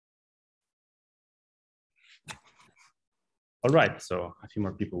All right, so a few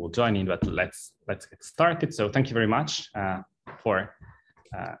more people will join in, but let's get started. So thank you very much for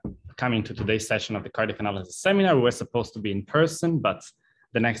coming to today's session of the Cardiff Analysis Seminar. We were supposed to be in person, but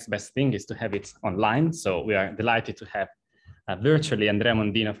the next best thing is to have it online. So we are delighted to have virtually Andrea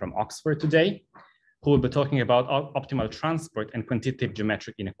Mondino from Oxford today, who will be talking about optimal transport and quantitative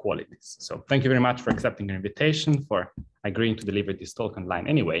geometric inequalities. So thank you very much for accepting the invitation, for agreeing to deliver this talk online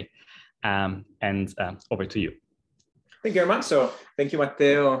anyway, and over to you. Thank you very much. So thank you,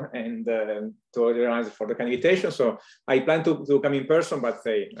 Matteo, and to all the organizers for the invitation. So I plan to come in person, but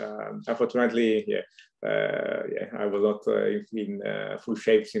unfortunately, I was not in full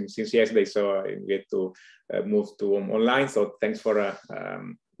shape since yesterday, so we had to move to online. So thanks for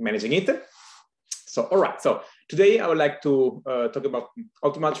managing it. So, all right. So today I would like to talk about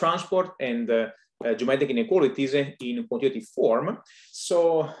optimal transport and geometric inequalities in quantitative form.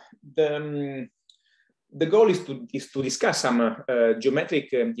 So the goal is to discuss some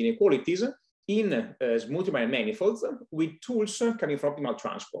geometric inequalities in smooth Riemannian manifolds with tools coming from optimal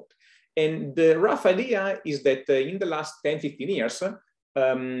transport. And the rough idea is that in the last 10-15 years,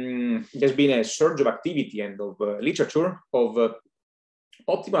 there's been a surge of activity and of literature of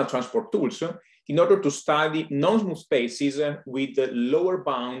optimal transport tools in order to study non-smooth spaces with lower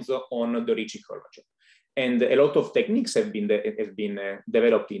bounds on the Ricci curvature. And a lot of techniques have been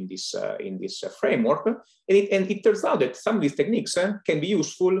developed in this framework. And it turns out that some of these techniques can be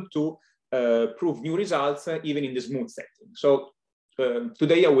useful to prove new results even in the smooth setting. So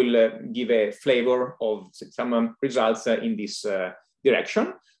today I will give a flavor of some results in this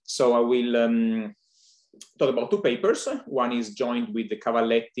direction. So I will talk about two papers. One is joined with the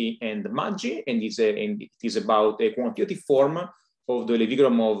Cavalletti and Maggi, and it is about a quantitative form of the Levy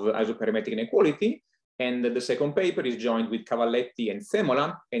Gromov isoperimetric inequality. And the second paper is joined with Cavalletti and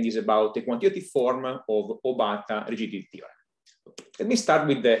Semola and is about a quantitative form of Obata rigidity theorem. Let me start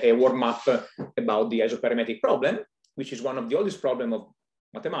with a warm-up about the isoperimetric problem, which is one of the oldest problems of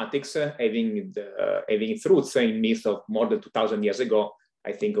mathematics, having its roots in myths of more than 2,000 years ago.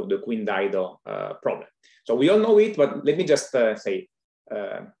 I think of the Queen-Dido problem. So we all know it, but let me just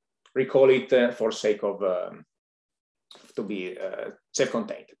recall it for sake of to be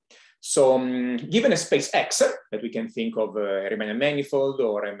self-contained. So given a space X that we can think of a Riemannian manifold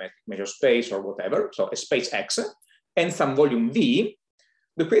or a measure space or whatever, so a space X and some volume V,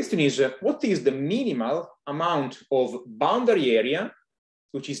 the question is what is the minimal amount of boundary area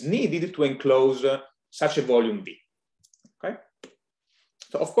which is needed to enclose such a volume V? Okay.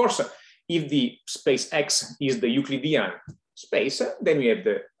 So of course, if the space X is the Euclidean space, then we have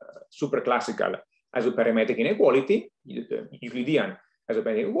the superclassical isoperimetric inequality, the Euclidean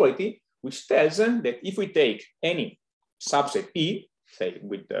isoperimetric inequality, which tells that if we take any subset E, say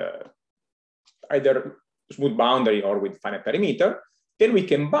with either smooth boundary or with finite perimeter, then we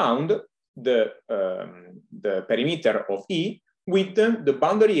can bound the perimeter of E with the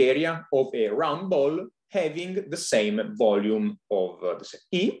boundary area of a round ball having the same volume of the set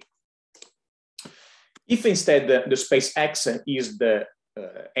E. If instead the space X is the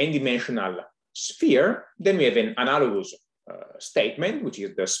n-dimensional sphere, then we have an analogous statement, which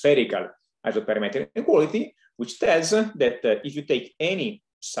is the spherical isoperimetric inequality, which tells that if you take any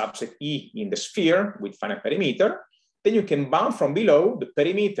subset E in the sphere with finite perimeter, then you can bound from below the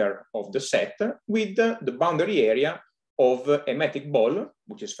perimeter of the set with the boundary area of a metric ball,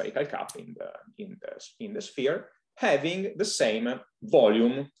 which is spherical cup in the sphere, having the same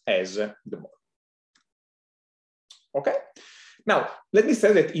volume as the ball. Okay. Now let me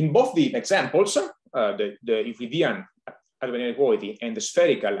say that in both the examples, the Euclidean isoperimetric inequality and the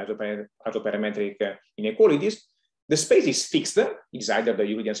spherical isoperimetric inequalities, the space is fixed. It's either the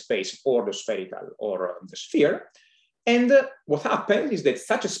Euclidean space or the spherical or the sphere. And what happens is that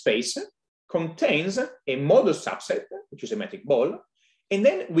such a space contains a model subset, which is a metric ball, and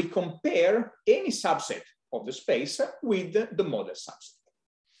then we compare any subset of the space with the model subset.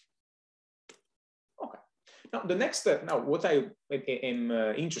 Okay. Now the next, what I am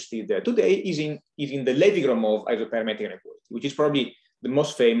interested today is in the Levy Gromov isoperimetric inequality, which is probably the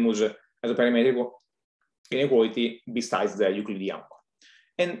most famous isoperimetric inequality besides the Euclidean one.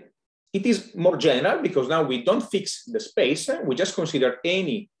 And it is more general because now we don't fix the space, we just consider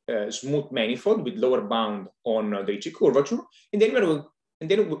any smooth manifold with lower bound on the Ricci curvature, and then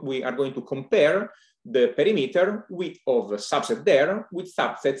we are going to compare the perimeter of a subset there with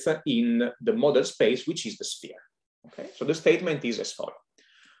subsets in the model space, which is the sphere. Okay, so the statement is as follows.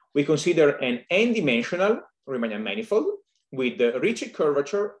 We consider an n-dimensional Riemannian manifold with the Ricci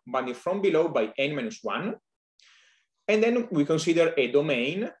curvature bounded from below by n-1, and then we consider a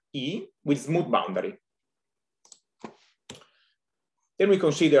domain E with smooth boundary. Then we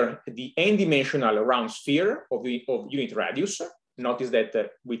consider the n-dimensional round sphere of unit radius. Notice that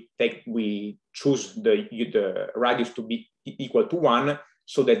we choose the radius to be equal to 1,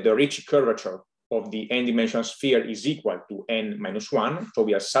 so that the Ricci curvature of the n-dimensional sphere is equal to n minus 1. So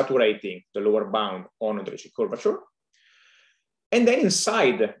we are saturating the lower bound on the Ricci curvature. And then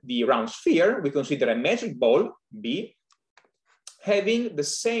inside the round sphere, we consider a metric ball, B, having the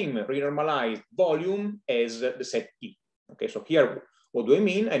same renormalized volume as the set E. Okay, so here, what do I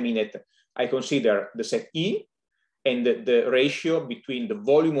mean? I mean that I consider the set E and the ratio between the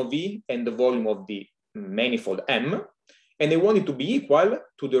volume of E and the volume of the manifold M. And I want it to be equal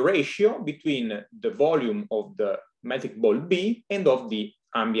to the ratio between the volume of the metric ball B and of the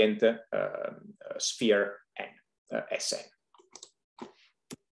ambient sphere N, Sn.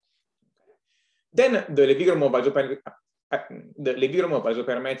 Then the Levy Gromov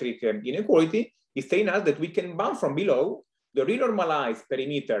isoperimetric inequality is telling us that we can bound from below the renormalized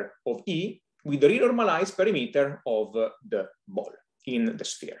perimeter of E with the renormalized perimeter of the ball in the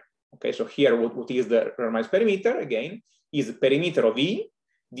sphere. Okay, so here what is the renormalized perimeter? Again, is the perimeter of E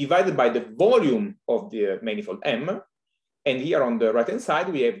divided by the volume of the manifold M. And here on the right-hand side,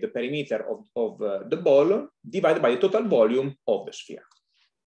 we have the perimeter of the ball divided by the total volume of the sphere.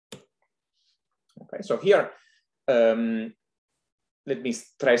 Okay, so here, let me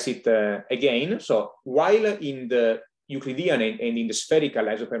stress it again. So while in the Euclidean and in the spherical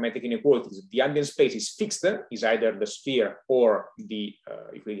isoperimetric inequalities, the ambient space is fixed, is either the sphere or the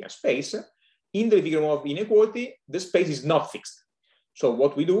Euclidean space. In the Levy Gromov inequality, the space is not fixed. So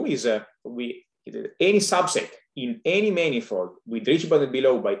what we do is any subset in any manifold with Ricci bounded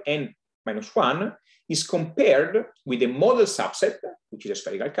below by n minus 1 is compared with a model subset, which is a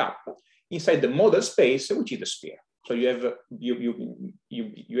spherical cup, inside the model space, which is the sphere. So you have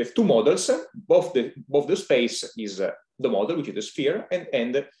two models. Both the space is the model, which is the sphere,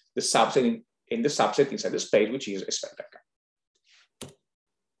 and the subset inside the space, which is a spherical cup.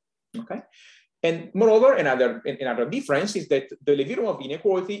 Okay. And moreover, another difference is that the Levy Gromov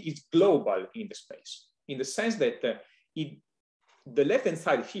inequality is global in the space, in the sense that the left-hand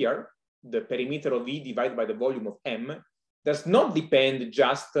side here, the perimeter of E divided by the volume of M, does not depend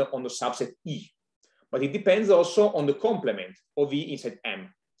just on the subset E, but it depends also on the complement of E inside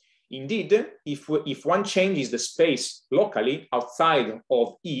M. Indeed, if one changes the space locally outside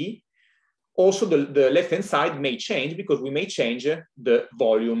of E, also the left-hand side may change, because we may change the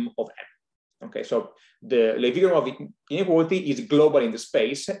volume of M. Okay, so the Levy Gromov inequality is global in the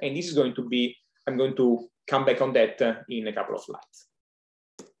space, and this is going to be, I'm going to come back on that in a couple of slides.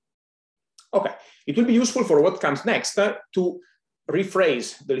 Okay, it will be useful for what comes next to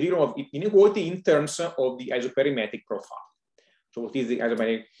rephrase the Levy Gromov inequality in terms of the isoperimetric profile. So what is the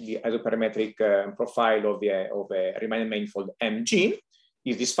isoperimetric profile of a Riemannian manifold Mg?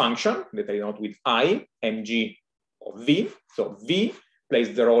 Is this function that I denote with I, Mg of V. So V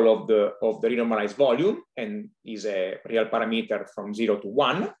plays the role of the renormalized volume and is a real parameter from 0 to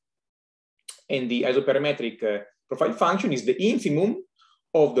 1. And the isoperimetric profile function is the infimum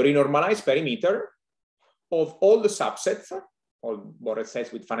of the renormalized perimeter of all the subsets, all Borel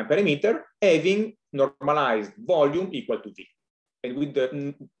sets with finite perimeter, having normalized volume equal to V. And with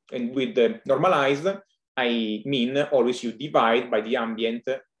the normalized, I mean always you divide by the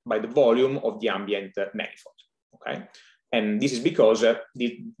volume of the ambient manifold. Okay. And this is because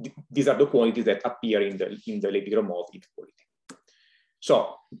these are the quantities that appear in the Levy Gromov inequality.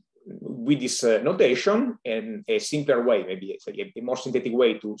 So with this notation, and a simpler way, maybe a more synthetic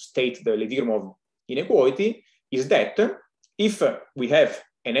way to state the Levy Gromov inequality is that if we have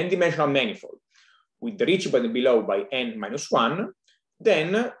an n-dimensional manifold with the Ricci bounded below by n minus 1,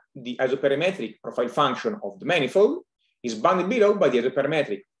 then the isoperimetric profile function of the manifold is bounded below by the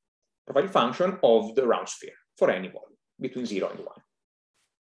isoperimetric profile function of the round sphere for any volume between 0 and 1.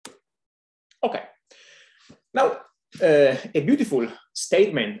 Okay. Now, a beautiful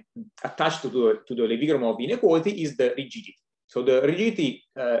statement attached to the Levy Gromov inequality is the rigidity. So the rigidity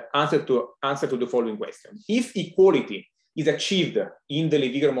answer to the following question. If equality is achieved in the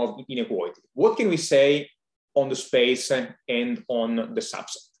Levy Gromov inequality, what can we say on the space and on the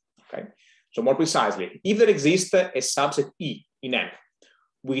subset? Okay. So more precisely, if there exists a subset E in M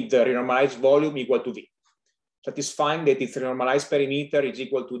with the renormalized volume equal to V, satisfying that its renormalized perimeter is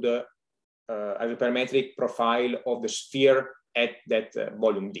equal to the isoperimetric profile of the sphere at that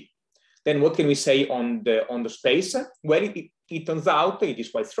volume D, then what can we say on the space? Well, it turns out, it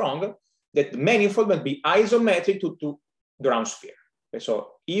is quite strong, that the manifold must be isometric to the round sphere. Okay,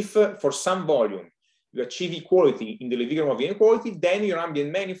 so if for some volume you achieve equality in the Levy Gromov inequality, then your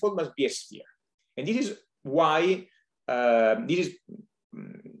ambient manifold must be a sphere. And this is why, this is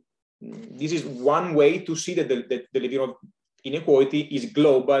this is one way to see that the Levy Gromov inequality is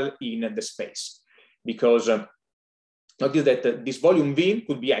global in the space, because notice that this volume V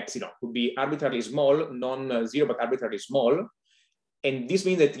could be epsilon, could be arbitrarily small, non-zero, but arbitrarily small. And this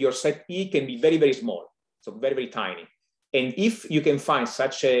means that your set E can be very, very small, so very, very tiny. And if you can find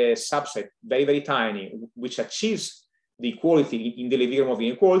such a subset, very, very tiny, which achieves the equality in the Levy Gromov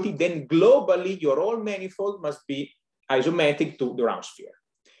inequality, then globally your whole manifold must be isometric to the round sphere.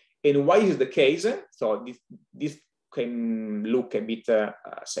 And why is the case? So this can look a bit,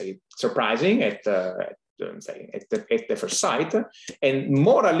 say, surprising at the first sight. And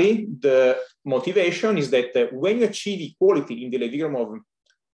morally, the motivation is that when you achieve equality in the Levy Gromov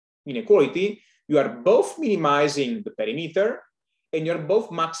inequality, you are both minimizing the perimeter and you're both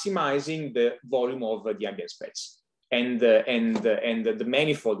maximizing the volume of the ambient space. And the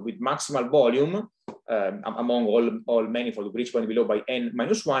manifold with maximal volume among all manifolds reached below by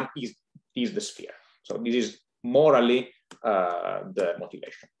n-1 is the sphere. So this is morally the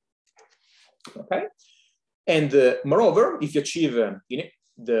motivation. Okay. And moreover, if you achieve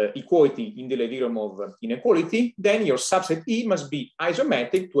the equality in the Levy Gromov inequality, then your subset E must be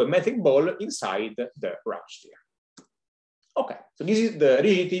isometric to a metric ball inside the round sphere. Okay, so this is the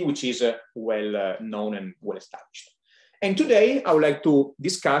rigidity, which is well known and well established. And today I would like to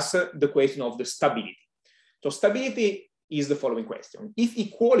discuss the question of the stability. So stability is the following question. If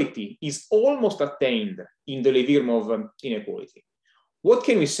equality is almost attained in the Levy Gromov inequality, what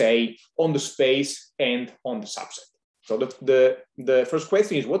can we say on the space and on the subset? So the first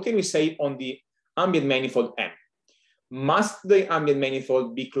question is, what can we say on the ambient manifold M? Must the ambient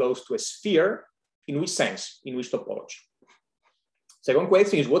manifold be close to a sphere? In which sense? In which topology? Second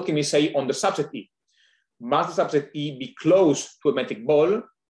question is, what can we say on the subset E? Must the subset E be close to a metric ball?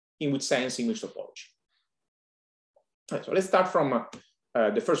 In which sense? In which topology? So let's start from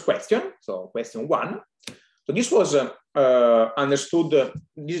the first question. So question 1. So this was understood.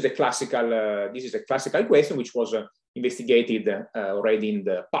 This is a classical question which was investigated already in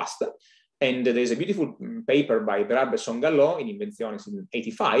the past. And there is a beautiful paper by Berard-Besson-Gallot in Inventiones in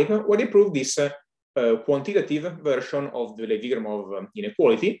 1985, where they proved this quantitative version of the Levy Gromov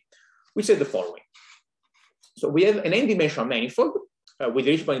inequality, which said the following. So we have an n-dimensional manifold with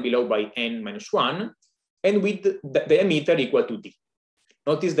reached point below by n-1 and with the diameter equal to d.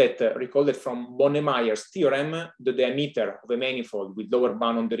 Notice that, recall that from Bonnemeyer's theorem, the diameter of a manifold with lower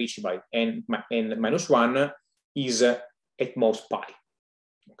bound on the Ricci by n-1 is at most pi.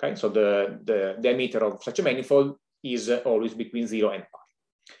 Okay, so the diameter of such a manifold is always between 0 and pi.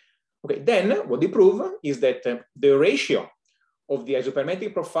 Okay, then what they prove is that the ratio of the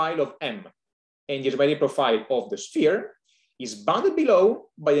isoperimetric profile of M and the isoperimetric profile of the sphere is bounded below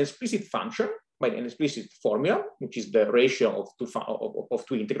by an explicit function, by an explicit formula, which is the ratio of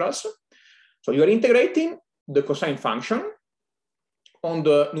two integrals. So you are integrating the cosine function on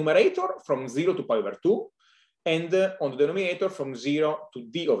the numerator from 0 to pi over 2, and on the denominator from 0 to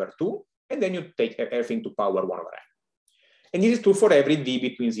d over 2, and then you take everything to power 1 over n. And this is true for every d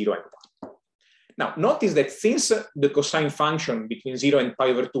between 0 and 1. Now, notice that since the cosine function between 0 and pi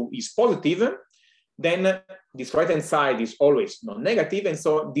over 2 is positive, then this right-hand side is always non-negative, and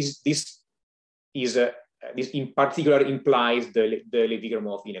so this in particular implies the Levy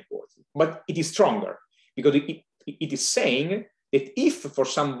Gromov inequality. But it is stronger, because it is saying that if for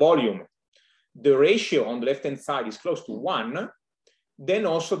some volume the ratio on the left-hand side is close to 1, then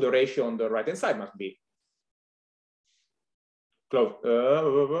also the ratio on the right-hand side must be close.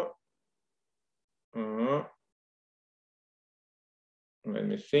 Let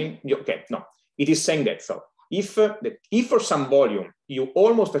me think. Okay, no, it is saying that. So if for some volume you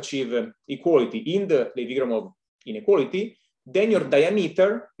almost achieve equality in the Levy Gromov inequality, then your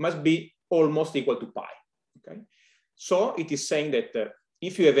diameter must be almost equal to pi. Okay, so it is saying that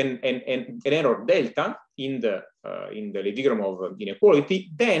if you have an error delta in the Levy Gromov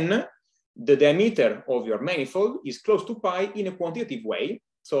inequality, then the diameter of your manifold is close to pi in a quantitative way.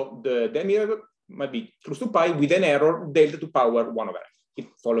 So the diameter might be close to pi with an error delta to power 1 over n. It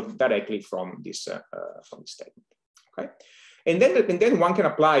follows directly from this statement. Okay, and then one can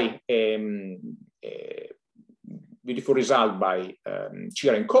apply a beautiful result by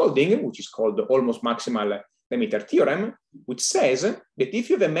Cheer and Colding, which is called the almost maximal diameter theorem, which says that if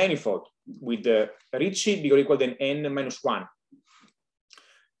you have a manifold with Ricci bigger or equal than n-1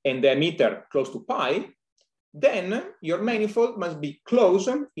 and diameter close to pi, then your manifold must be close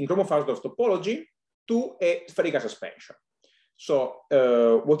in Gromov-Hausdorff topology to a spherical suspension. So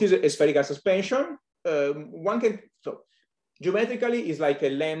what is a spherical suspension? Geometrically is like a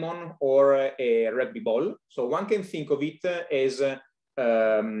lemon or a rugby ball. So one can think of it as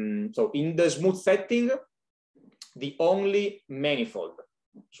So in the smooth setting, the only manifold,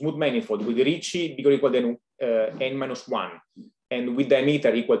 smooth manifold with Ricci bigger or equal than n-1 and with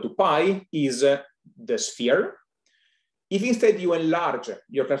diameter equal to pi is the sphere. If instead you enlarge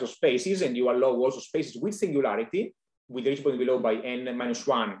your class of spaces and you allow also spaces with singularity, with Ricci below by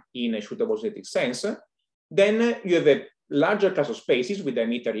n-1 in a suitable symmetric sense, then you have a larger class of spaces with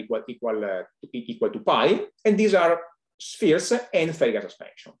diameter equal to pi, and these are spheres and spherical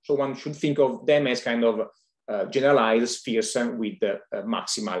suspension. So one should think of them as kind of generalized spheres with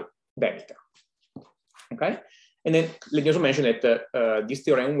maximal diameter. Okay, and then let me also mention that this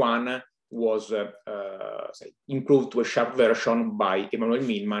theorem 1 was improved to a sharp version by Emanuel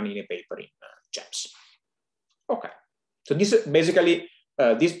Milman in a paper in JAPS. Okay, so this basically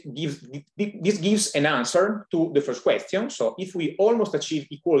this gives an answer to the first question. So if we almost achieve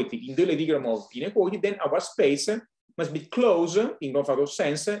equality in the Levy Gromov inequality, then our space must be close in Gromov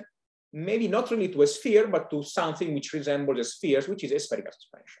sense, maybe not really to a sphere, but to something which resembles a sphere, which is a spherical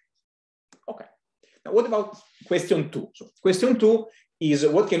suspension. Okay. Now, what about question 2? So question 2 is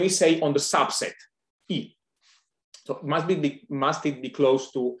what can we say on the subset E? So must it be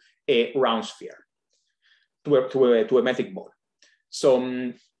close to a round sphere, to a metric ball?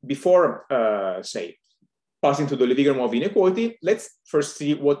 So before say passing to the Levy Gromov inequality, let's first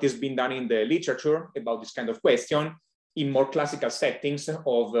see what has been done in the literature about this kind of question in more classical settings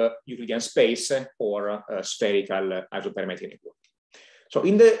of Euclidean space or spherical isoperimetric inequality. So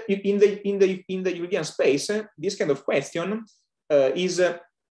in the Euclidean space, this kind of question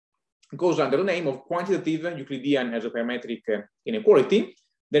goes under the name of quantitative Euclidean isoperimetric inequality.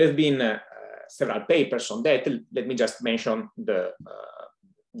 There have been several papers on that. Let me just mention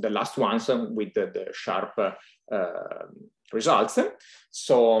the last ones with the sharp results.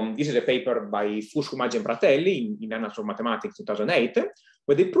 So this is a paper by Fusco, Maggi, and Bratelli in Annals of Mathematics 2008,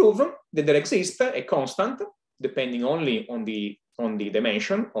 where they prove that there exists a constant depending only on the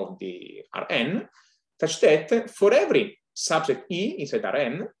dimension of the Rn, such that for every subset E inside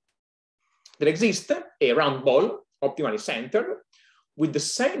Rn, there exists a round ball optimally centered with the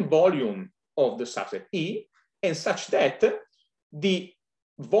same volume of the subset E, and such that the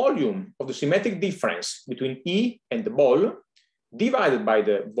volume of the symmetric difference between E and the ball divided by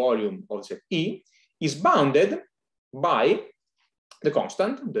the volume of the set E is bounded by the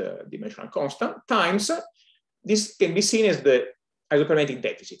constant, the dimensional constant, times this can be seen as the isoperimetric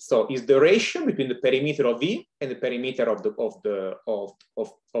deficit. So is the ratio between the perimeter of E and the perimeter of the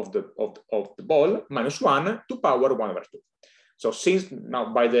ball minus 1 to power 1/2. So since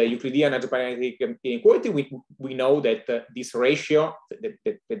now by the Euclidean isoperimetric inequality, we know that this ratio,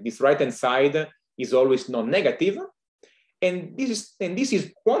 that this right-hand side is always non-negative, and this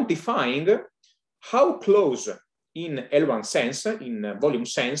is quantifying how close in L1 sense, in volume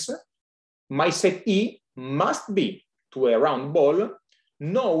sense, my set E must be to a round ball,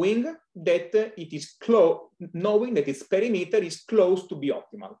 knowing that it is knowing that its perimeter is close to be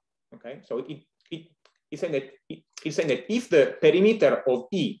optimal. Okay, so it's saying that if the perimeter of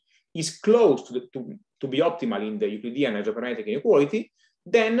E is close to be optimal in the Euclidean isoperimetric inequality,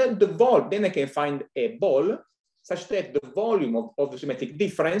 then I can find a ball such that the volume of the symmetric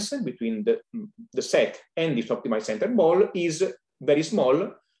difference between the set and this optimized center ball is very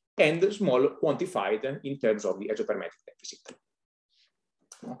small, and small quantified in terms of the isoperimetric deficit.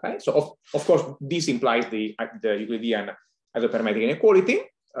 Okay, so of course this implies the Euclidean isoperimetric inequality,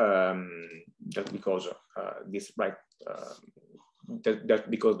 just because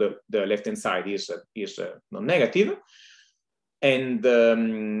because the left-hand side is non-negative, and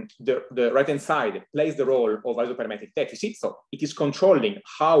the right-hand side plays the role of isoperimetric deficit. So it is controlling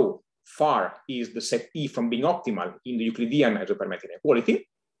how far is the set E from being optimal in the Euclidean isoperimetric inequality.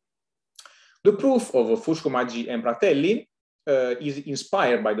 The proof of Fusco, Maggi, and Bratelli is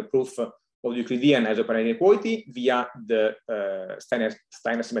inspired by the proof of the Euclidean isoperimetric inequality via the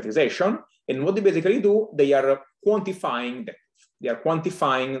Steiner symmetrization. And what they basically do, they are quantifying that. They are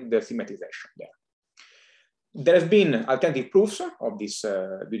quantifying the symmetrization there. There has been alternative proofs of this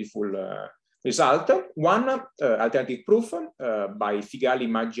beautiful result. One alternative proof by Figali,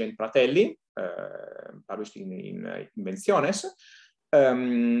 Maggi, and Bratelli, published in Invenciones,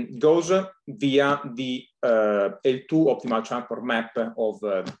 goes via the L2 optimal transport map of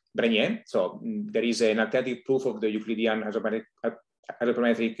Brenier. So there is an alternative proof of the Euclidean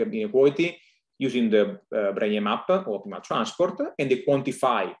isoperimetric inequality using the Brenier map of optimal transport, and they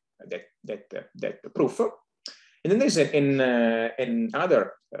quantify that proof. And then there's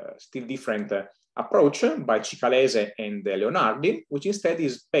another still different approach by Cicalese and Leonardi, which instead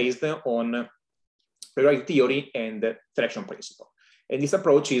is based on periodic theory and selection principle. And this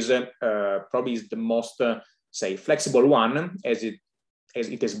approach is probably is the most, say, flexible one, as it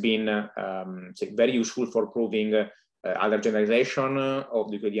has been say, very useful for proving other generalization of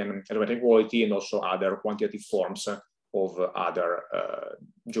the Euclidean geometric inequality and also other quantitative forms of other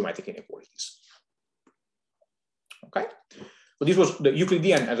geometric inequalities. Okay, so this was the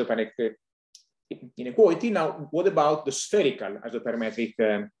Euclidean isoperimetric inequality. Now, what about the spherical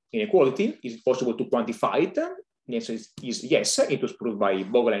isoperimetric inequality? Is it possible to quantify it? The answer is yes. It was proved by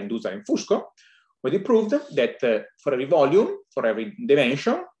Bogola and Duzar and Fusco, where they proved that for every volume, for every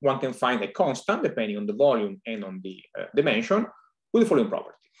dimension, one can find a constant depending on the volume and on the dimension with the following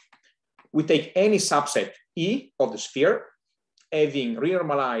property. We take any subset E of the sphere, having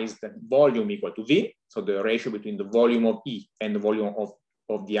renormalized volume equal to V, so the ratio between the volume of E and the volume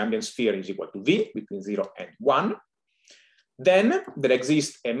of the ambient sphere is equal to V, between 0 and 1. Then there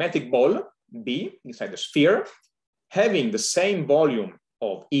exists a metric ball, B, inside the sphere, having the same volume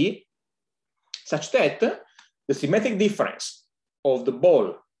of E, such that the symmetric difference of the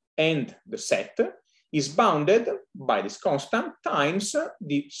ball and the set is bounded by this constant times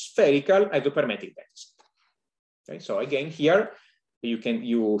the spherical isoperimetric density. Okay, so again, here you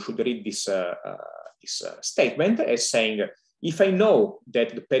should read this, statement as saying, if I know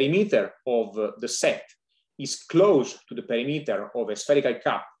that the perimeter of the set is close to the perimeter of a spherical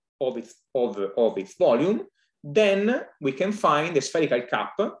cup of its volume, then we can find a spherical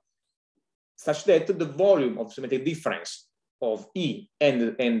cup such that the volume of symmetric difference of E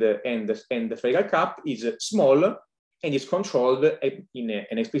and the spherical cup is small and is controlled in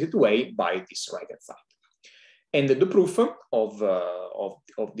an explicit way by this right-hand side. And the proof of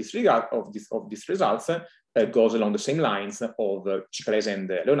this results goes along the same lines of Cicalese and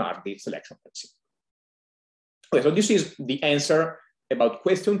Leonardi selection principle. Okay, so this is the answer about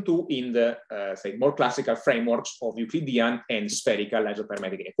question 2 in the say more classical frameworks of Euclidean and spherical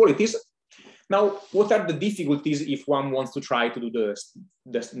isoperimetric inequalities. Now, what are the difficulties if one wants to try to do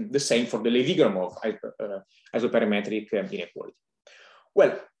the same for the Levy Gromov isoperimetric inequality?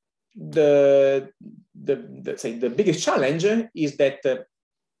 Well, the biggest challenge is that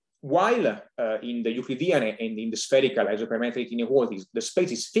while in the Euclidean and in the spherical isoperimetric inequalities, the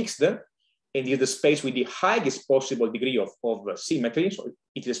space is fixed and is the space with the highest possible degree of symmetry. So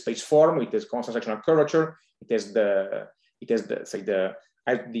it is a space form, it has constant sectional curvature, it has the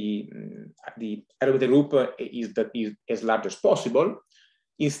elementary group is as large as possible.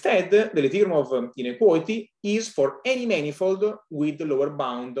 Instead, the theorem of inequality is for any manifold with the lower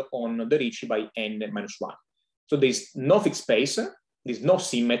bound on the Ricci by n-1. So there's no fixed space, there's no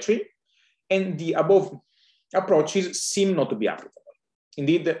symmetry, and the above approaches seem not to be applicable.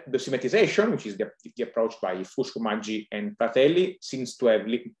 Indeed, the symmetrization, which is the approach by Fusco, Maggi, and Fratelli, seems to have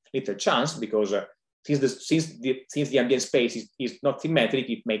little chance because since the ambient space is not symmetric,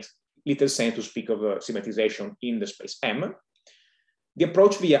 it makes little sense to speak of symmetrization in the space M. The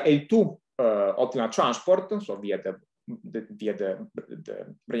approach via L2 optimal transport, so via the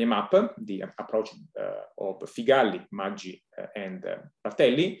Bragg map, the approach of Figalli, Maggi, and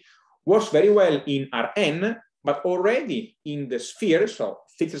Fratelli, works very well in Rn, but already in the sphere, so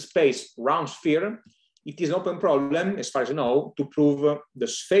fixed space round sphere, it is an open problem, as far as I know, to prove the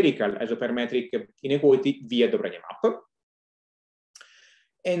spherical isoperimetric inequality via the Bragg map.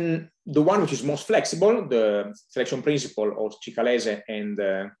 And the one which is most flexible, the selection principle of Cicalese and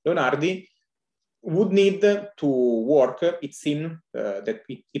Leonardi, would need to work. It seems that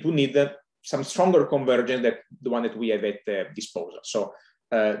it would need some stronger convergence than the one that we have at disposal. So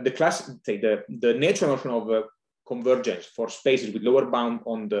the natural notion of convergence for spaces with lower bound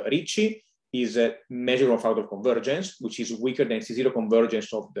on the Ricci is a measure of out of convergence, which is weaker than C0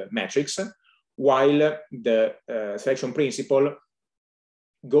 convergence of the matrix, while the selection principle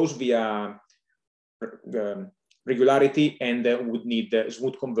goes via regularity and would need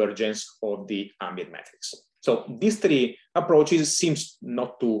smooth convergence of the ambient matrix. So these three approaches seems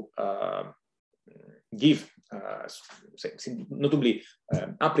not to give notably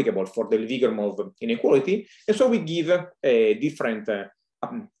applicable for the Levy Gromov inequality, and so we give a different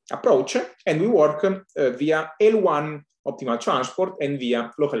approach, and we work via L1 optimal transport and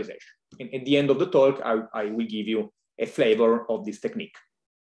via localization. And at the end of the talk, I will give you a flavor of this technique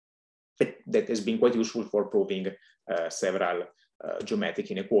that has been quite useful for proving several geometric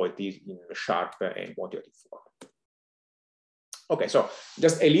inequalities in sharp and quantitative form. Okay, so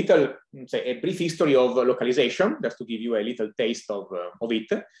just a little, say, a brief history of localization, just to give you a little taste of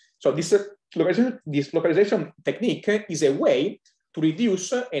it. So this localization technique is a way to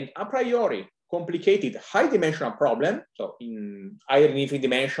reduce an a priori complicated high-dimensional problem, so in either in infinite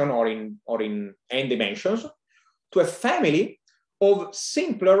dimension or in n dimensions, to a family of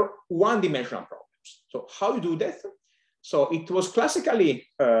simpler one-dimensional problems. So how you do that? So it was classically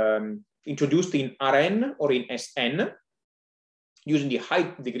introduced in Rn or in Sn, using the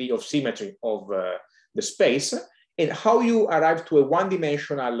high degree of symmetry of the space. And how you arrive to a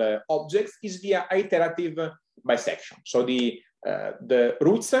one-dimensional object is via iterative bisection. So the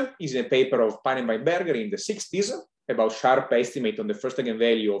roots is in a paper of Pane and Weinberger in the 60s about sharp estimate on the first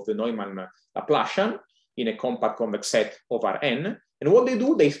eigenvalue of the Neumann Laplacian in a compact convex set of Rn. And what they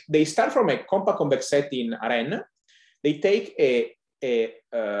do, they start from a compact convex set in Rn. They take a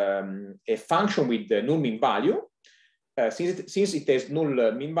function with the null mean value. Since it has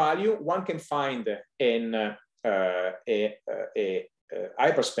null mean value, one can find a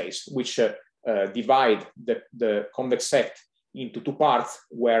hyperspace which divide the convex set into two parts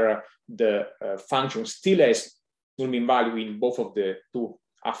where the function still has null mean value in both of the two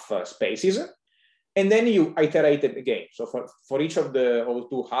half spaces. And then you iterate it again. So for each of the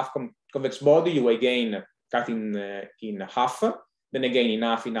two half convex body, you again cut in half, then again in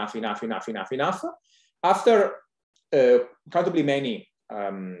half, in half, in half, in half, in half, in half. After countably many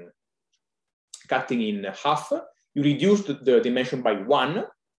cutting in half, you reduce the dimension by 1.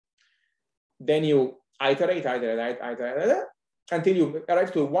 Then you iterate until you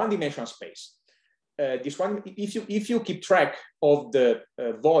arrive to a one-dimensional space. This one, if you keep track of the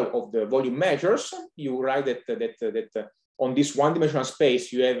volume measures, you write that on this one-dimensional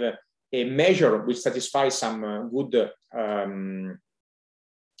space you have a measure which satisfies some good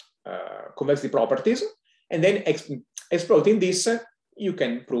convexity properties, and then exploiting this, you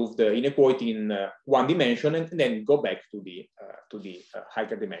can prove the inequality in one dimension, and then go back to the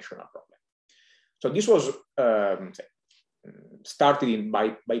higher dimensional problem. So this was started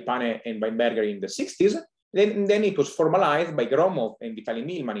by Pane and Weinberger in the 60s. Then it was formalized by Gromov and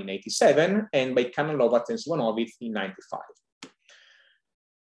Vitali-Milman in 87, and by Kanalova and Simonovic in 95.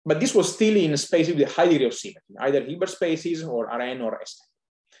 But this was still in spaces with a high degree of symmetry, either Hilbert spaces or Rn or Sn.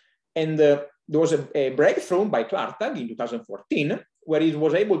 And there was a breakthrough by Klartag in 2014, where it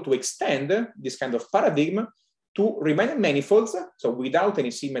was able to extend this kind of paradigm to Riemannian manifolds, so without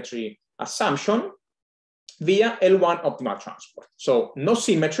any symmetry assumption, via L1 optimal transport. So no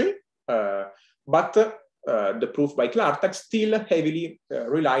symmetry, but the proof by Klartag still heavily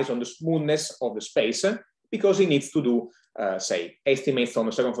relies on the smoothness of the space, because it needs to do, say, estimates on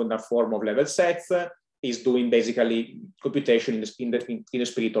the second fundamental form of level sets, is doing basically computation in the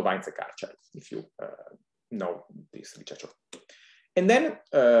spirit of Heinze-Karchay, if you know this literature. And then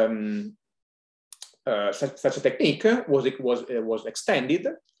such a technique was extended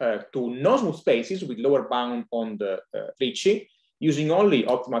to non-smooth spaces with lower bound on the Ricci, using only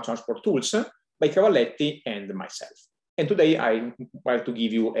optimal transport tools by Cavalletti and myself. And today I want to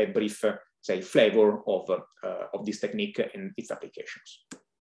give you a brief, say, flavor of this technique and its applications.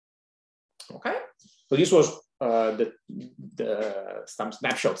 Okay, so this was some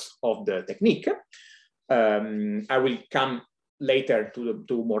snapshots of the technique. I will come later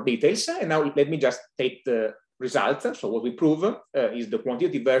to more details. And now let me just take the results. So what we prove is the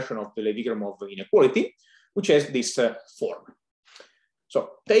quantitative version of the Levy Gromov inequality, which has this form. So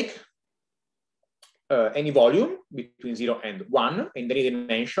take any volume between 0 and 1, and any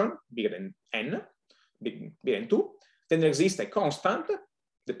dimension bigger than n, bigger than 2. Then there exists a constant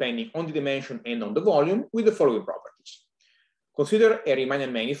depending on the dimension and on the volume with the following properties. Consider a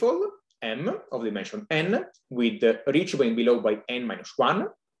Riemannian manifold M of dimension n with reachable and below by n minus 1.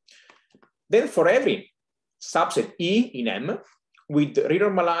 Then for every subset E in M with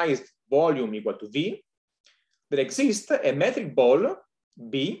renormalized volume equal to V, there exists a metric ball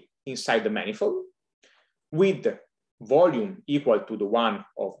B inside the manifold with volume equal to the one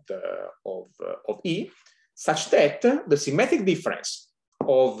of E, such that the symmetric difference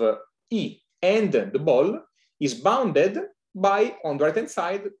of E and the ball is bounded by, on the right-hand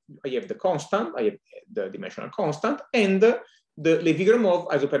side, I have the constant, I have the dimensional constant, and the Levy Gromov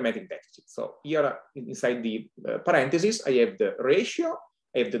isoperimetric deficit. So here inside the parentheses, I have the ratio,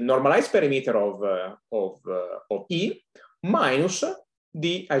 I have the normalized perimeter of E minus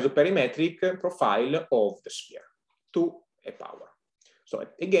the isoperimetric profile of the sphere to a power. So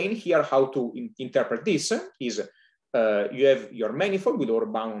again, here how to interpret this is you have your manifold with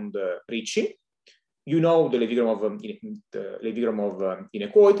overbound Ricci. You know the Levy Gromov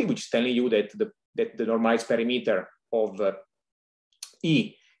inequality, which is telling you that the normalized perimeter of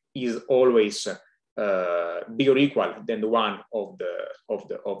E is always bigger or equal than the one of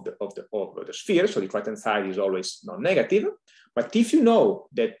the sphere. So the right-hand side is always non-negative. But if you know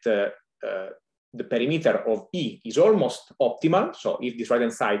that the perimeter of E is almost optimal, so if this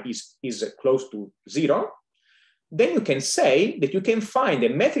right-hand side is close to 0, then you can say that you can find a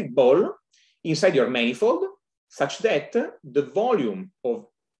metric ball inside your manifold such that the volume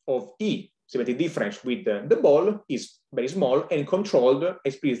of E symmetric difference with the ball is very small and controlled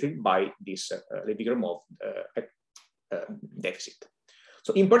explicitly by this Levy Gromov deficit.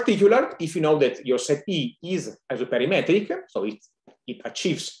 So in particular, if you know that your set E is isoperimetric, so it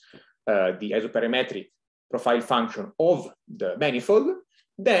achieves the isoperimetric profile function of the manifold,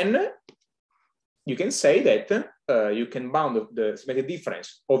 then you can say that you can bound the symmetric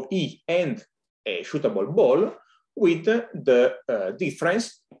difference of E and a shootable ball with the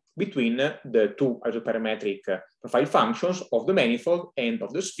difference between the two isoperimetric profile functions of the manifold and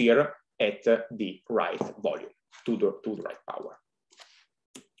of the sphere at the right volume, to the right power.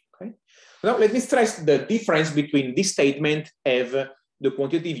 Okay. Now let me stress the difference between this statement of the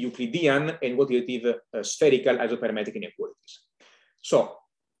quantitative Euclidean and quantitative spherical isoperimetric inequalities. So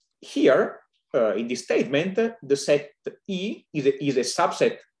here, in this statement, the set E is a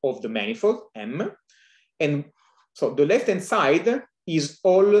subset of the manifold M, and so the left-hand side is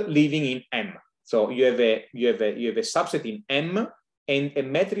all living in M. So you have a subset in M and a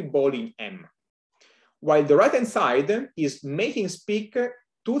metric ball in M, while the right-hand side is making speak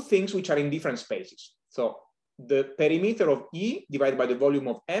two things which are in different spaces. So the perimeter of E divided by the volume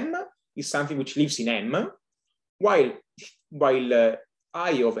of M is something which lives in M, while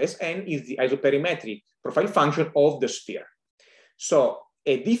I of Sn is the isoperimetric profile function of the sphere. So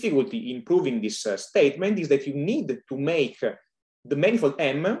a difficulty in proving this statement is that you need to make the manifold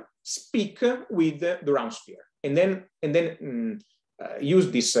M speak with the round sphere, and then use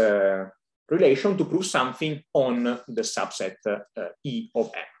this relation to prove something on the subset E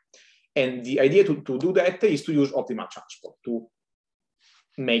of M. And the idea to do that is to use optimal transport to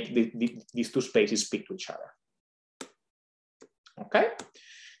make these two spaces speak to each other. Okay,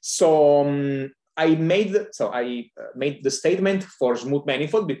 so I made the statement for smooth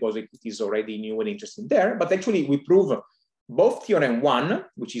manifold because it is already new and interesting there. But actually, we prove both theorem 1,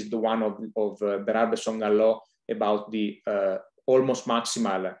 which is the one of Berard-Besson-Gallot law about the almost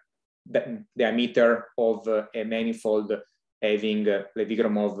maximal diameter of a manifold having Levy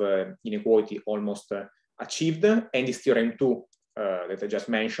Gromov inequality almost achieved, and this theorem 2 that I just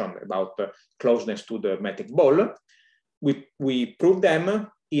mentioned about closeness to the metric ball. We prove them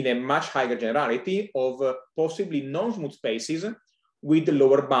in a much higher generality of possibly non-smooth spaces with the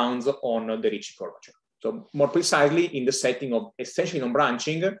lower bounds on the Ricci curvature. So more precisely in the setting of essentially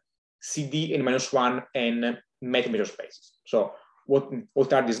non-branching CD and -1 and metric measure spaces. So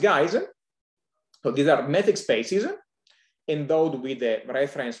what are these guys? So these are metric spaces endowed with a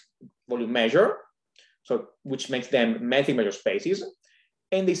reference volume measure, so which makes them metric measure spaces,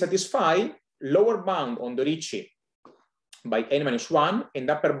 and they satisfy lower bound on the Ricci by n-1 and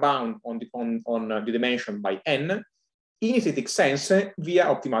upper bound on the dimension by n in aesthetic sense via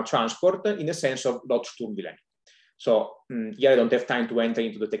optimal transport in the sense of Lott-Sturm-Villain. So here I don't have time to enter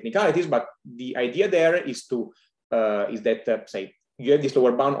into the technicalities, but the idea there is to say you have this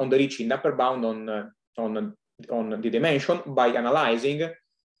lower bound on the Ricci and upper bound on the dimension by analyzing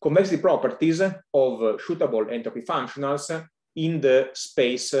convexity properties of shootable entropy functionals in the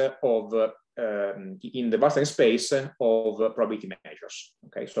space of in the Bastien space of probability measures.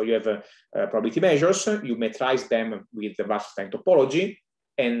 Okay, so you have probability measures, you metrize them with the Bastien topology,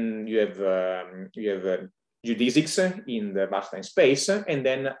 and you have geodesics in the Bastien space, and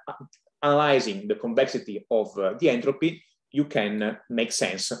then analyzing the convexity of the entropy, you can make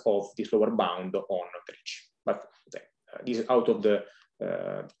sense of this lower bound on the Ricci. But this is out of the,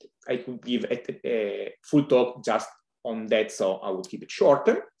 I could give a full talk just on that, so I will keep it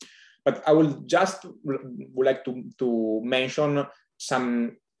shorter. But I will just would like to mention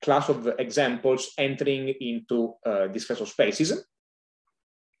some class of examples entering into this class of spaces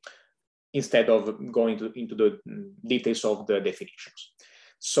instead of going into the details of the definitions.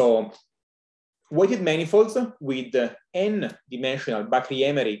 So weighted manifolds with n-dimensional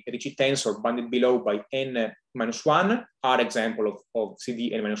Bakry-Emery Ricci tensor bounded below by n-1 are example of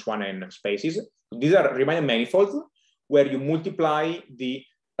CD n-1 n spaces. These are Riemannian manifolds where you multiply the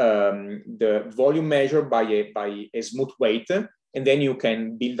volume measure by a smooth weight, and then you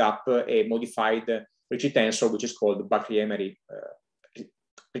can build up a modified Ricci tensor, which is called Bakry-Emery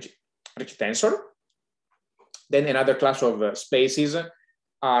Ricci tensor. Then another class of spaces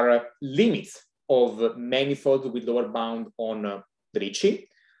are limits of manifolds with lower bound on the Ricci.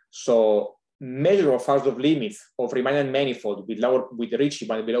 So measure of powers of limits of Riemannian manifold with Ricci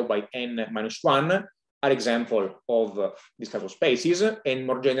bounded below by n-1 are example of this class of spaces, and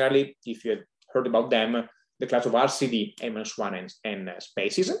more generally, if you have heard about them, the class of RCD n-1 and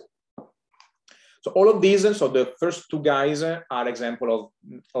spaces. So all of these, so the first two guys are example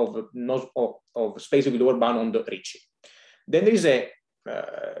of spaces with lower bound on the Ricci. Then there is a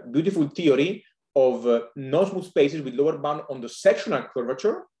beautiful theory of non-smooth spaces with lower bound on the sectional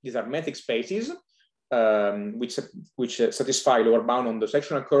curvature. These are metric spaces which satisfy lower bound on the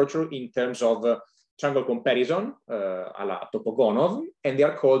sectional curvature in terms of triangle comparison a la Gromov, and they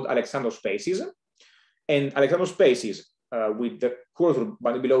are called Alexandrov spaces. And Alexandrov spaces with the curvature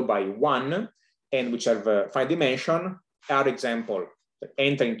bounded below by 1 and which have finite dimension are example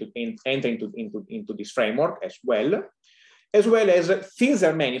entering into this framework as well as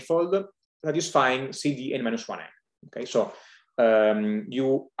tensor manifold satisfying CD n minus 1n. Okay, so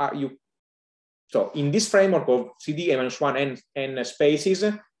so in this framework of CD n minus 1n spaces,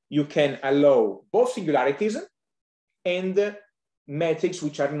 you can allow both singularities and metrics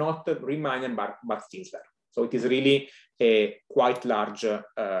which are not Riemannian but tensor. So it is really a quite large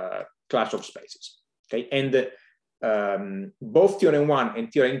class of spaces. Okay, and both theorem 1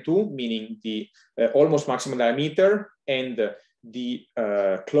 and theorem 2, meaning the almost maximal diameter and the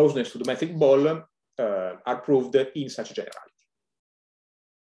closeness to the metric ball, are proved in such a generality.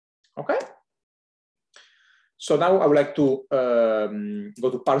 Okay. So now I would like to go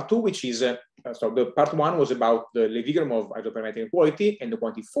to part 2, which is so the part 1 was about the Levy Gromov isoperimetric inequality and the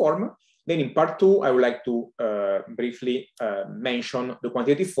quantitative form. Then in part 2, I would like to briefly mention the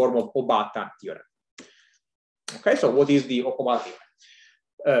quantitative form of Obata theorem. Okay, so what is the Obata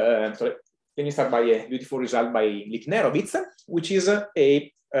theorem? So let me start by a beautiful result by Licknerowitz, which is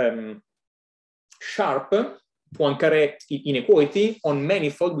a sharp Poincaré inequality on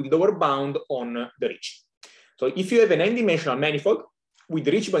manifold with lower bound on the Ricci. So if you have an n-dimensional manifold with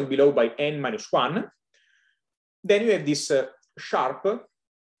Ricci bound below by n minus 1, then you have this sharp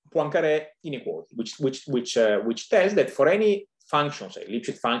Poincaré inequality, which tells that for any function, say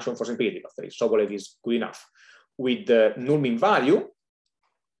Lipschitz function for simplicity, but Sobolev is good enough, with the null mean value,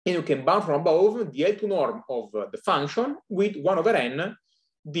 and you can bound from above the L2 norm of the function with 1 over n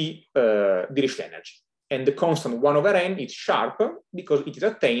the Ricci energy. And the constant 1 over n is sharp because it is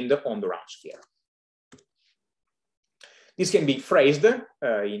attained on the round sphere. This can be phrased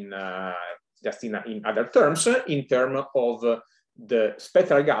in other terms, in terms of the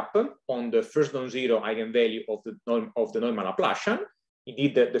spectral gap on the first non-zero eigenvalue of the normal Laplacian.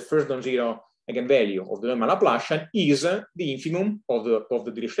 Indeed, the first non-zero eigenvalue of the normal Laplacian is the infimum of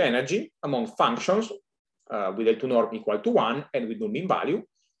the Ricci energy among functions with L2 norm equal to 1 and with null mean value.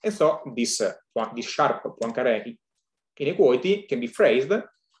 And so this sharp Poincaré inequality can be phrased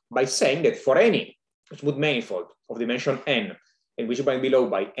by saying that for any smooth manifold of dimension n and which is below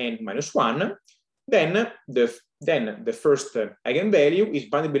by n minus 1, then the first eigenvalue is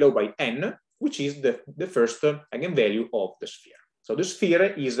bounded below by n, which is the first eigenvalue of the sphere. So the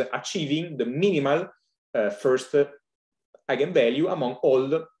sphere is achieving the minimal first eigenvalue among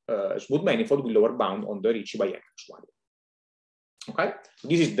all smooth manifold with lower bound on the Ricci by n minus 1. Okay, so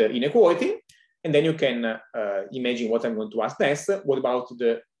this is the inequality, and then you can imagine what I'm going to ask next. What about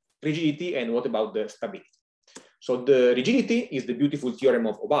the rigidity and what about the stability? So the rigidity is the beautiful theorem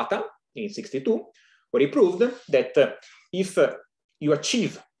of Obata in 1962, where he proved that if you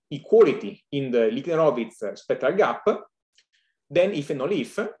achieve equality in the Licknerowitz spectral gap, then if and only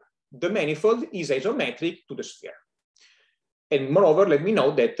if the manifold is isometric to the sphere. And moreover, let me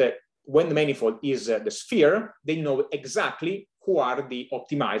know that when the manifold is the sphere, they know exactly who are the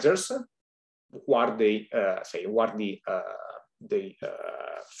optimizers, who are the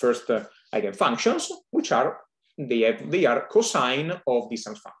first eigenfunctions, which are they are cosine of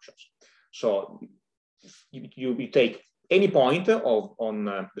distance functions. So you take any point on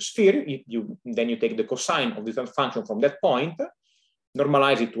the sphere, then you take the cosine of distance function from that point,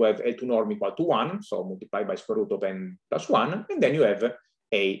 normalize it to have L2 norm equal to 1, so multiply by square root of n plus 1, and then you have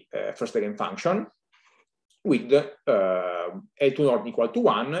a first eigenfunction with L2 norm equal to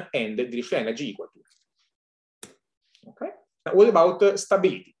 1 and the Ricci energy equal to 1. Okay. Now, what about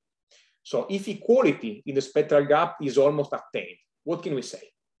stability? So if equality in the spectral gap is almost attained, what can we say?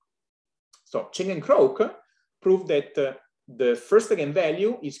 So Cheng and Croak proved that the first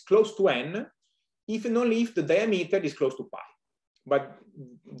eigenvalue is close to n, if and only if the diameter is close to pi. But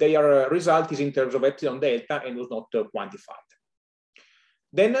their result is in terms of epsilon delta and was not quantified.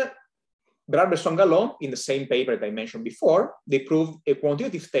 Then Berard-Besson-Gallon, in the same paper that I mentioned before, they proved a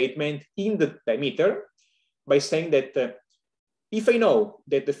quantitative statement in the diameter by saying that if I know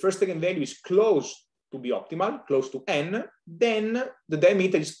that the first eigenvalue is close to be optimal, close to n, then the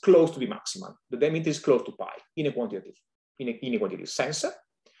diameter is close to be maximal. The diameter is close to pi in a quantitative sense.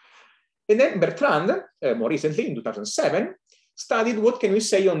 And then Bertrand, more recently in 2007, studied what can we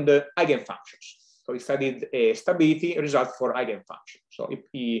say on the eigenfunctions. So he studied a stability result for eigenfunction. So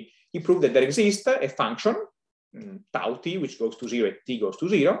he proved that there exists a function, tau t, which goes to 0 and t goes to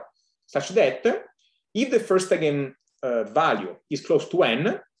 0, such that if the first value is close to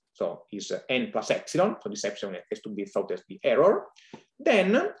n, so is n plus epsilon, so this epsilon has to be thought as the error,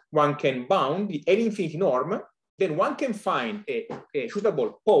 then one can bound the L infinity norm, then one can find a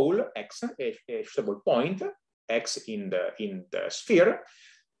suitable pole, x, a suitable point, x in the sphere,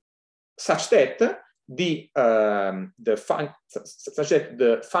 such that the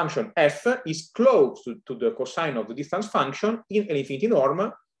function f is close to the cosine of the distance function in an infinity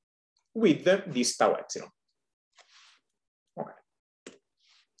norm with this tau epsilon. Okay.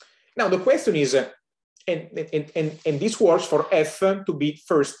 Now the question is, and this works for f to be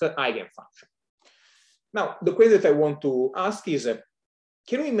first eigenfunction. Now the question that I want to ask is,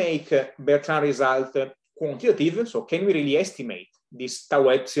 can we make Bertrand result quantitative? So can we really estimate this tau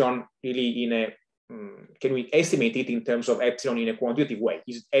epsilon really in a, can we estimate it in terms of epsilon in a quantitative way?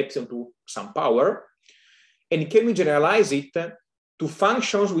 Is epsilon to some power? And can we generalize it to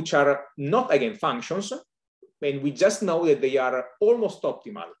functions which are not eigenfunctions? And we just know that they are almost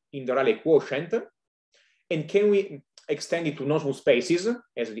optimal in the Rayleigh quotient. And can we extend it to non-smooth spaces,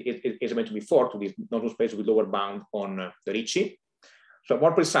 as I mentioned before, to this non-smooth space with lower bound on the Ricci? So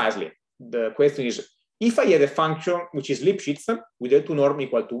more precisely, the question is, if I have a function which is Lipschitz with L2 norm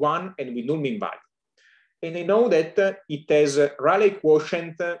equal to 1 and with null mean value, and I know that it has a Rayleigh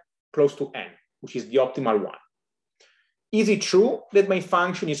quotient close to n, which is the optimal one, is it true that my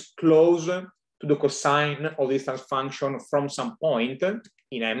function is close to the cosine of the distance function from some point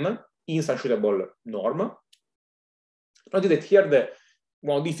in M in some suitable norm? Notice that here the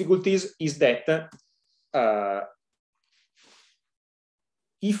one of the difficulties is that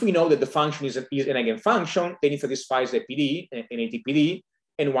if we know that the function is an eigenfunction, then it satisfies a PD, an ATPD,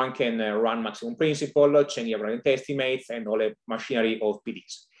 and one can run maximum principle, chain invariant estimates, and all a machinery of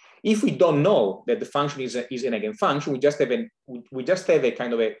PDs. If we don't know that the function is an eigenfunction, we just have a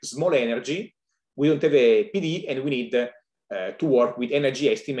kind of a small energy. We don't have a PD, and we need to work with energy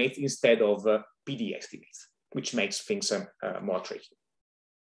estimates instead of PD estimates, which makes things more tricky.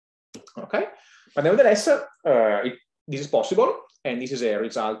 Okay, but nevertheless, this is possible, and this is a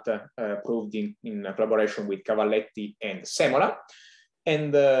result proved in collaboration with Cavalletti and Semola.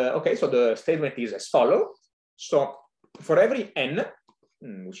 And okay, so the statement is as follows. So for every n,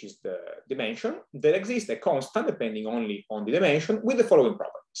 which is the dimension, there exists a constant depending only on the dimension with the following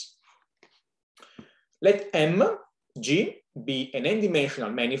properties. Let M, G be an n-dimensional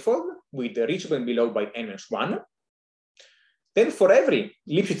manifold with the reachable and below by n-1. Then for every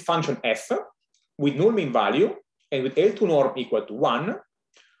Lipschitz function f with null mean value and with L2 norm equal to 1,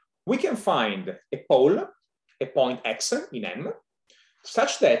 we can find a pole, a point x in M,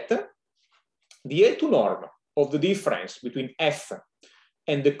 such that the L2 norm of the difference between f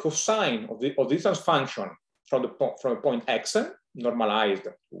and the cosine of the distance function from a point x, normalized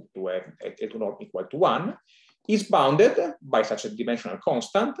to have L2 norm equal to 1, is bounded by such a dimensional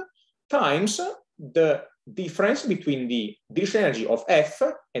constant times the difference between the Dirichlet energy of f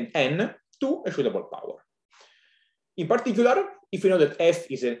and n to a suitable power. In particular, if we know that f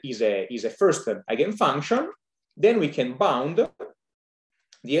is a first eigenfunction, then we can bound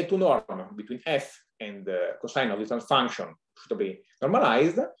the L2 norm between f and the cosine of the distance function suitably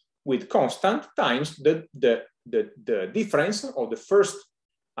normalized with constant times the difference of the first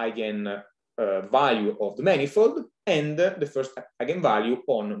eigen value of the manifold and the first eigenvalue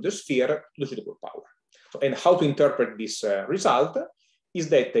on the sphere to the suitable power. So, and how to interpret this result is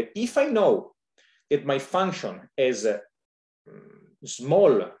that if I know that my function has a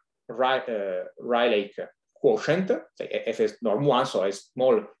small Rayleigh quotient, say f is norm 1, so a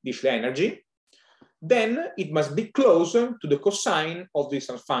small Dirichlet energy, then it must be close to the cosine of the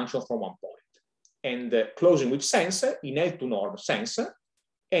distance function from one point. And close in which sense? In L2 norm sense,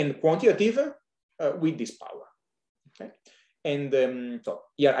 and quantitative with this power. Okay? And so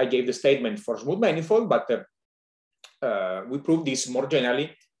here I gave the statement for smooth manifold, but we proved this more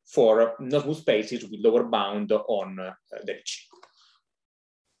generally for non-smooth spaces with lower bound on the Ricci.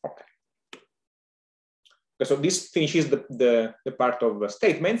 Okay. So this finishes the part of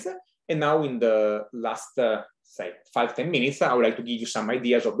statements. And now in the last, say, 5-10 minutes, I would like to give you some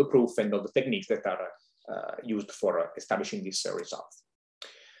ideas of the proof and of the techniques that are used for establishing these results.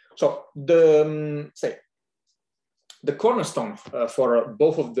 So the cornerstone for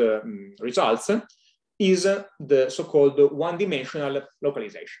both of the results is the so-called one-dimensional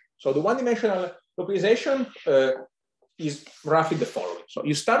localization. So the one-dimensional localization is roughly the following. So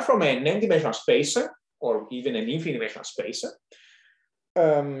you start from an n-dimensional space, or even an infinite-dimensional space,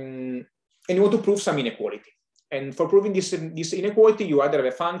 and and you want to prove some inequality. And for proving this inequality, you either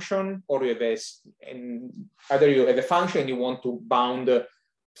have a function or you have either you have a function and you want to bound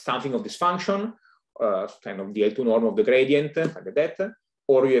something of this function, kind of the L2 norm of the gradient, like that,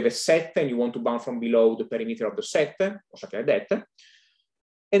 or you have a set and you want to bound from below the perimeter of the set, or something like that.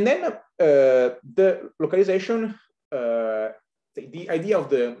 And then the localization, the idea of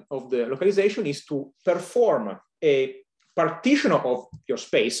the localization is to perform a partition of your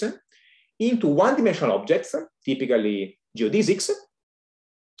space into one-dimensional objects, typically geodesics.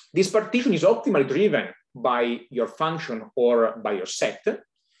 This partition is optimally driven by your function or by your set.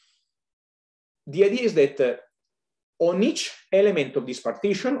 The idea is that on each element of this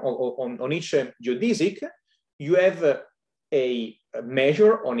partition, on each geodesic, you have a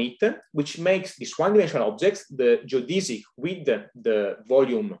measure on it, which makes this one-dimensional objects, the geodesic with the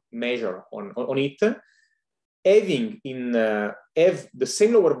volume measure on it, have the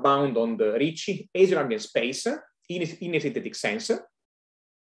same lower bound on the Ricci as your ambient space in a synthetic sense.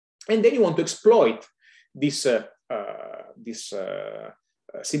 And then you want to exploit this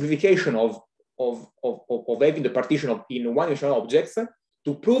simplification of having the partition in one-dimensional objects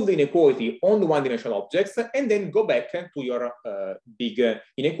to prove the inequality on the one-dimensional objects, and then go back to your big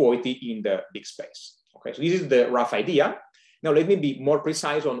inequality in the big space. Okay, so this is the rough idea. Now let me be more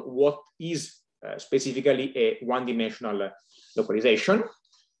precise on what is specifically a one-dimensional localization.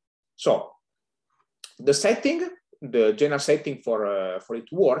 So the setting, the general setting for it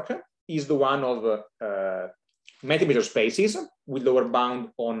to work is the one of multi-measure spaces with lower bound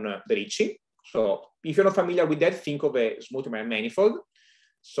on the Ricci. So if you're not familiar with that, think of a smooth Riemannian manifold.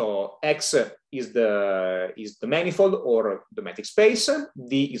 So X is the manifold or the metric space.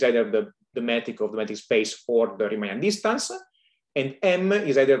 D is either the metric of the metric space or the Riemannian distance. And M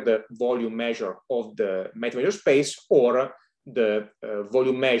is either the volume measure of the multi-measure space or the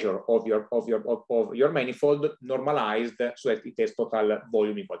volume measure of your manifold normalized so that it has total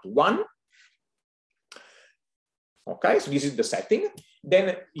volume equal to 1. Okay, so this is the setting.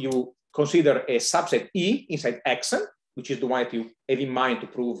 Then you consider a subset E inside X, which is the one that you have in mind to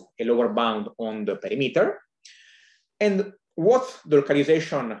prove a lower bound on the perimeter. And what the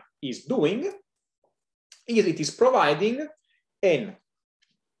localization is doing is it is providing an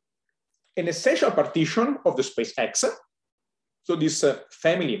essential partition of the space X. So this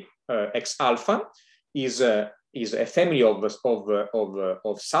family X alpha is a family of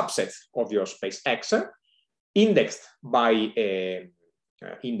subsets of your space X, indexed by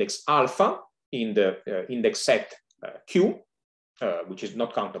index alpha in the index set Q, which is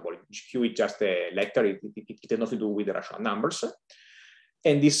not countable. Q is just a letter. It has nothing to do with the rational numbers.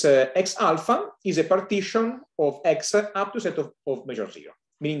 And this X alpha is a partition of X up to a set of measure 0,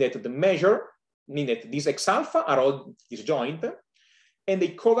 meaning that these X alpha are all disjoint, and they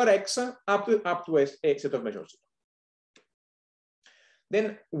cover X up to a set of measure 0.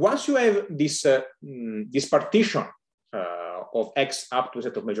 Then once you have this partition of X up to a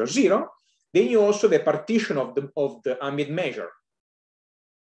set of measure 0, then you also have the partition of the ambient measure.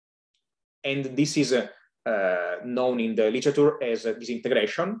 And this is known in the literature as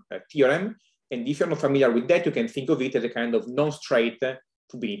disintegration theorem. And if you're not familiar with that, you can think of it as a kind of non-straight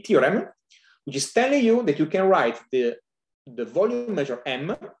turbidity theorem, which is telling you that you can write the volume measure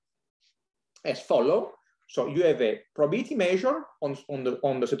M as follows. So you have a probability measure on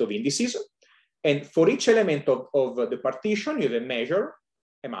the set of indices. And for each element of the partition, you have a measure,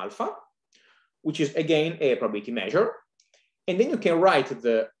 M alpha, which is again a probability measure. And then you can write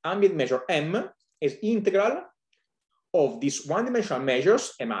the ambient measure M as integral of these one-dimensional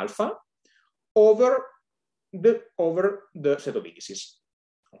measures, M alpha, over the set of indices.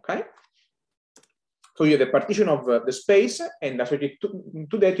 Okay? So you have a partition of the space, and associated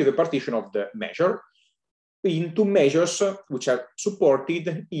to that, you have a partition of the measure into measures which are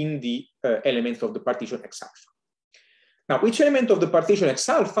supported in the elements of the partition X alpha. Now, each element of the partition X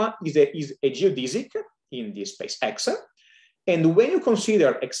alpha is a geodesic in the space X. And when you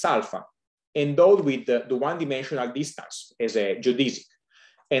consider X alpha endowed with the one-dimensional distance as a geodesic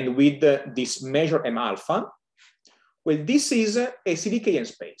and with this measure M alpha, well, this is a CDKN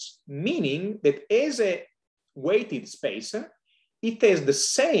space, meaning that as a weighted space, it has the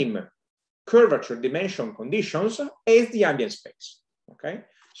same curvature dimension conditions as the ambient space. Okay,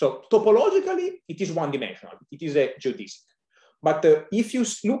 so topologically, it is one-dimensional. It is a geodesic. But if you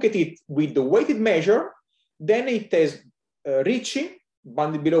look at it with the weighted measure, then it has Ricci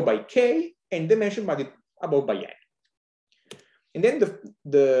bounded below by K and dimension bounded above by N. And then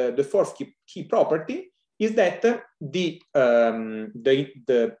the fourth key property is that the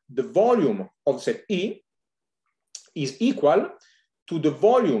volume of set E is equal to the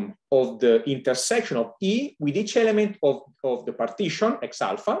volume of the intersection of E with each element of the partition X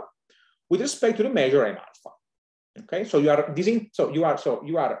alpha with respect to the measure M alpha. Okay, so you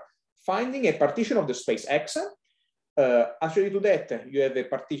are finding a partition of the space X. Actually, to that you have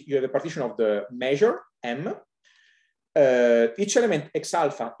a partition of the measure M. Each element X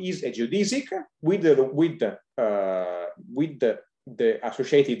alpha is a geodesic with the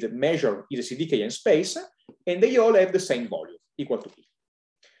associated measure is a CDKN space, and they all have the same volume equal to E.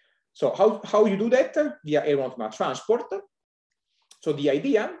 So how you do that? Via Riemann transport. So the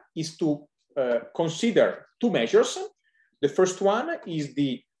idea is to consider two measures. The first one is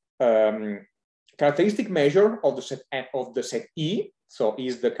the characteristic measure of the set E. So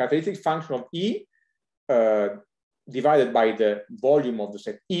is the characteristic function of E divided by the volume of the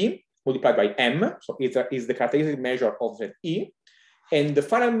set E multiplied by M. So it is the characteristic measure of set E. And the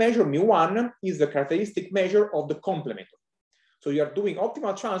final measure, mu1, is the characteristic measure of the complement. So you are doing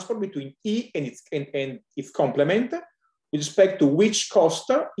optimal transport between E and its complement with respect to which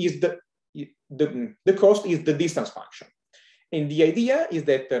cost is the cost is the distance function. And the idea is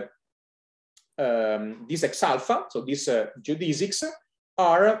that this X alpha, so these geodesics,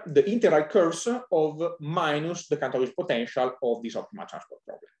 are the integral curves of minus the Cantor-Lewis potential of this optimal transport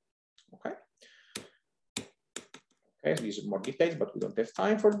problem. Okay. Okay, so this is more details, but we don't have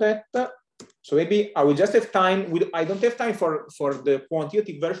time for that. So maybe I will just have time. I don't have time for the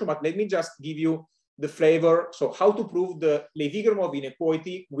quantitative version, but let me just give you the flavor. So how to prove the Levy Gromov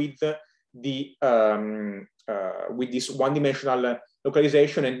inequality with this one-dimensional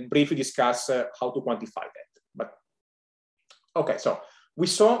localization, and briefly discuss how to quantify that. But okay, so we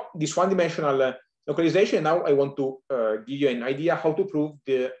saw this one-dimensional localization. Now I want to give you an idea how to prove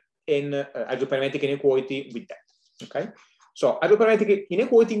the isoperimetric inequality with that. Okay, so isoperimetric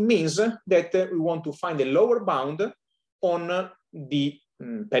inequality means that we want to find a lower bound on the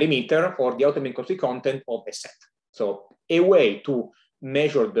perimeter or the outer Minkowski content of a set. So a way to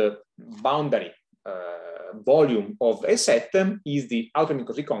measure the boundary volume of a set is the outer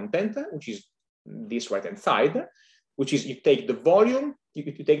Minkowski content, which is this right-hand side, which is you take the volume, you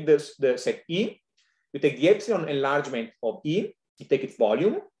take the set E, you take the epsilon enlargement of E, you take its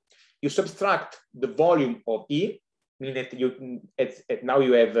volume, you subtract the volume of E, meaning that now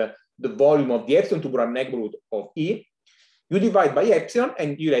you have the volume of the epsilon tubular neighborhood of E, you divide by epsilon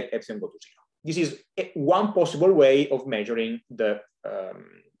and you let epsilon go to 0. This is one possible way of measuring the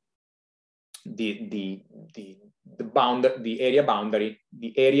area boundary,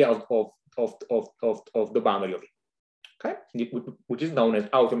 the area of the boundary of E, okay, which is known as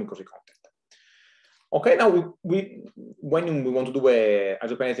outer Minkowski content. Okay, now when we want to do a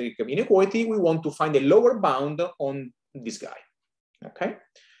isoperimetric inequality, we want to find a lower bound on this guy. Okay,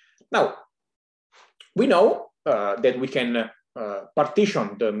 now we know that we can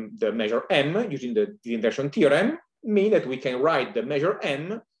partition the measure M using the inversion theorem, mean that we can write the measure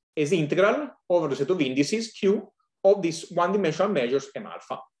M as integral over the set of indices Q of these one-dimensional measures M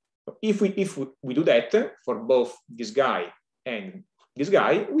alpha. So if we do that for both this guy and this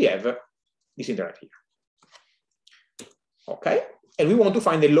guy, we have this integral here. Okay, and we want to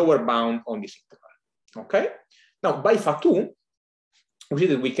find a lower bound on this integral. Okay, now by Fa2, we see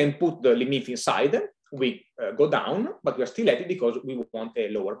that we can put the limit inside. We go down, but we are still happy because we want a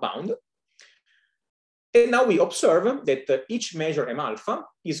lower bound. And now we observe that each measure M alpha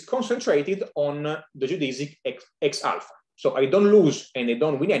is concentrated on the geodesic X alpha. So I don't lose and I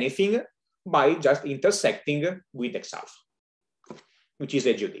don't win anything by just intersecting with X alpha, which is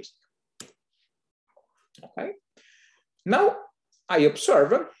a geodesic. Okay. Now I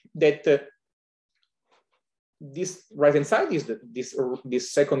observe that this right-hand side is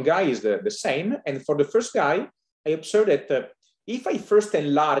this second guy is the same, and for the first guy, I observe that if I first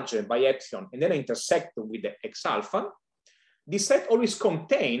enlarge by epsilon and then I intersect with the X alpha, this set always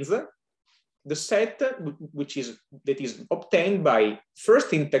contains the set that is obtained by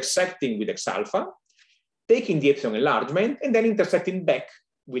first intersecting with X alpha, taking the epsilon enlargement, and then intersecting back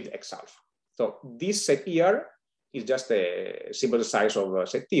with X alpha. So this set here is just a simple exercise of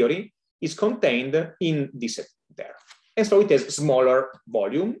set theory, is contained in this set there. And so it has smaller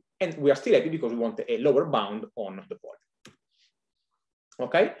volume, and we are still happy because we want a lower bound on the volume.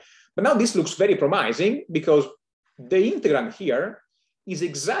 Okay, but now this looks very promising because the integrand here is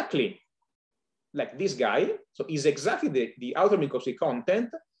exactly like this guy. So is exactly the outer Minkowski content,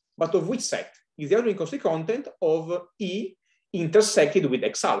 but of which set? Is the outer Minkowski content of E intersected with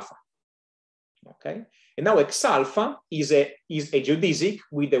X alpha. Okay, and now X alpha is a geodesic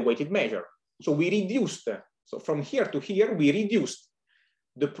with a weighted measure. So we reduced, so from here to here, we reduced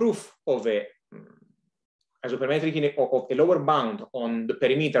the proof of a isoperimetric of a lower bound on the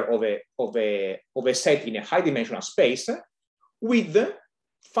perimeter of a set in a high dimensional space, with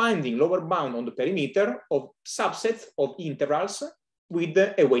finding lower bound on the perimeter of subsets of intervals with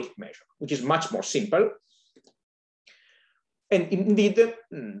a weighted measure, which is much more simple. And indeed,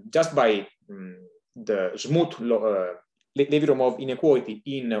 just by the smooth Levy Gromov inequality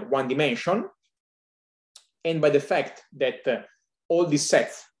in one dimension, and by the fact that all these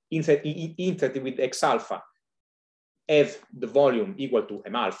sets integrated with X alpha have the volume equal to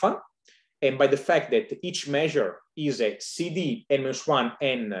M alpha, and by the fact that each measure is a CD n-1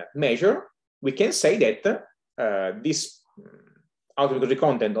 n measure, we can say that this automatic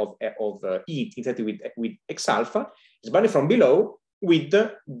content of E integrated with X alpha is bounded from below with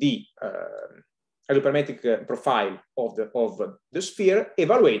the isoperimetric profile of the sphere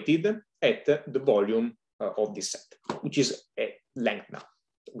evaluated at the volume of this set, which is a length now,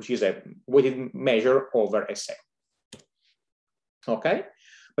 which is a weighted measure over a set. Okay,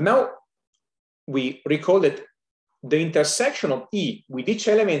 but now we recall that the intersection of E with each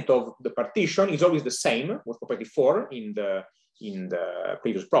element of the partition is always the same, was property 4 in the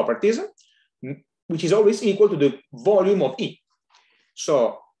previous properties, which is always equal to the volume of E.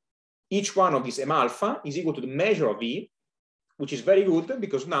 So each one of these M alpha is equal to the measure of E, which is very good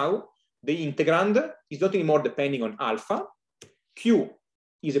because now the integrand is not anymore depending on alpha. Q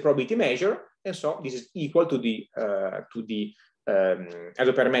is a probability measure, and so this is equal to the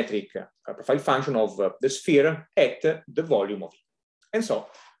isoperimetric profile function of the sphere at the volume of E. And so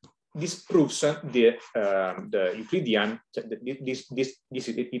this proves the Euclidean. This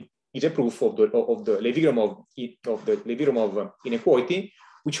is a proof of the Levy Gromov inequality,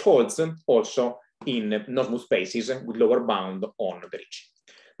 which holds also in non-smooth spaces with lower bound on the Ricci.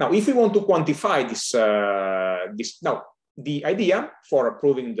 Now, if we want to quantify now the idea for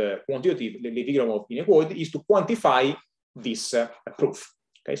proving the quantitative Levy Gromov inequality is to quantify this proof.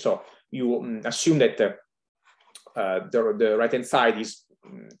 Okay, so you assume that the right hand side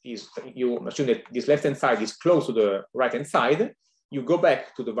you assume that this left hand side is close to the right hand side. You go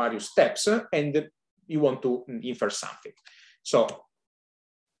back to the various steps and you want to infer something. So,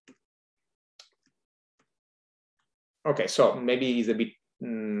 okay, so maybe it's a bit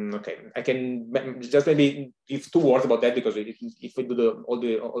okay. I can just maybe give 2 words about that because if we do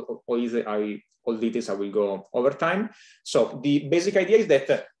all details, I will go over time. So the basic idea is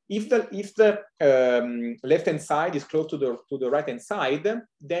that if the left hand side is close to the right hand side,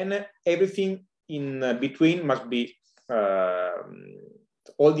 then everything in between must be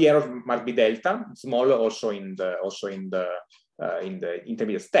all the errors must be delta small also in the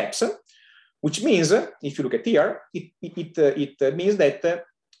intermediate steps. Which means, if you look at here, it means that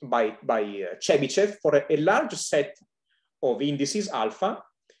by Chebyshev, for a large set of indices alpha,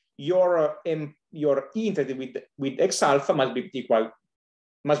 your E integrated with X alpha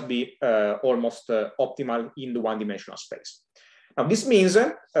must be almost optimal in the one-dimensional space. Now this means,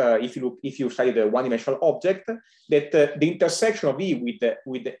 if you study the one-dimensional object, that the intersection of E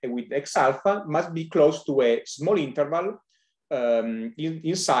with X alpha must be close to a small interval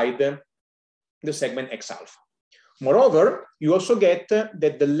inside the segment X alpha. Moreover, you also get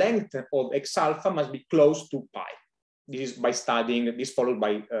that the length of X alpha must be close to pi. This is by studying, this followed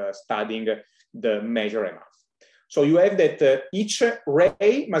by studying the measure M alpha. So you have that each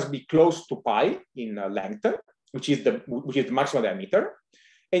ray must be close to pi in length, which is the maximum diameter,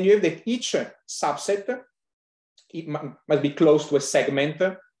 and you have that each subset must be close to a segment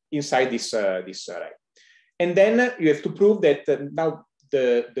inside this array. And then you have to prove that now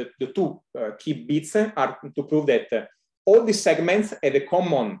the 2 key bits are to prove that all these segments have a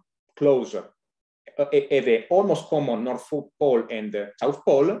common close, have a almost common north pole and south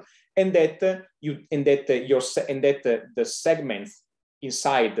pole, and that the segments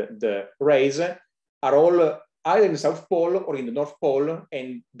inside the rays are all either in the south pole or in the north pole,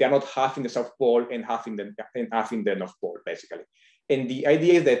 and they are not half in the south pole and half in the north pole, basically. And the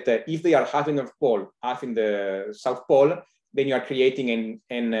idea is that if they are half in the north pole, half in the south pole, then you are creating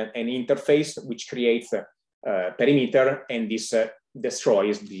an interface which creates a perimeter, and this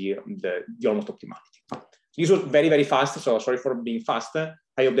destroys the almost optimality. This was very, very fast, so sorry for being fast.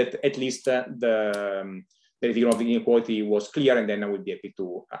 I hope that at least the theorem of the inequality was clear, and then I will be happy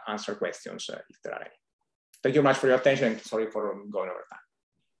to answer questions if there are any. Thank you very much for your attention, and sorry for going over time.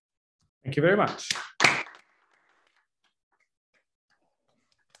 Thank you very much.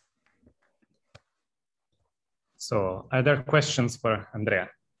 So are there questions for Andrea?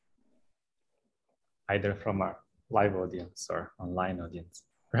 Either from our live audience or online audience?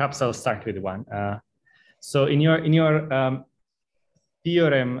 Perhaps I'll start with one. So in your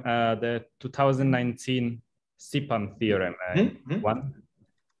theorem, the 2019 Sipan theorem one.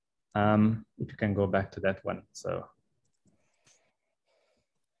 If you can go back to that one. So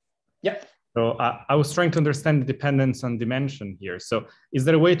yeah. So I was trying to understand the dependence on dimension here. So is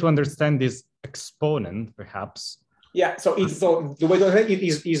there a way to understand this exponent, perhaps? Yeah, so the way to understand it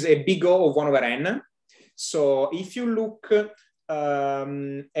is a big O of 1 over n. So if you look at,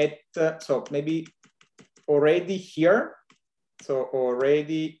 so maybe already here, so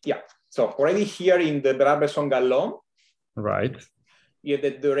already here in the Barbesson-Gallon, right? You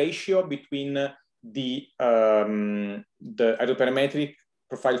have the ratio between the isoperimetric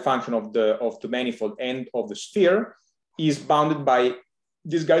profile function of the manifold and of the sphere is bounded by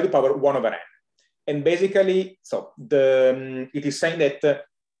this guy to the power 1 over n. And basically, so it is saying that,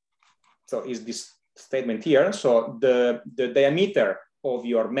 so is this statement here. So the diameter of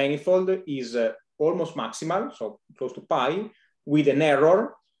your manifold is almost maximal, so close to pi, with an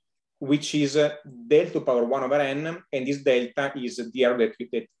error, which is delta to the power 1 over n, and this delta is the error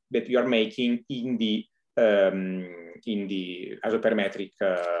that you are making in the isoperimetric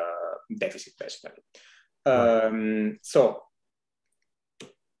deficit, basically. Right. So,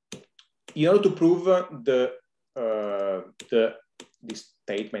 in order to prove this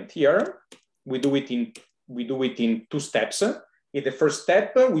statement here, we do it in 2 steps. In the first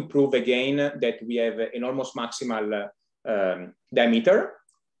step, we prove again that we have an almost maximal diameter,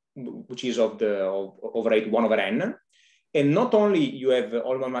 which is of rate 1 over n, and not only you have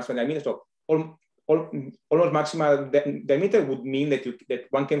almost maximal diameter, so almost maximal diameter would mean that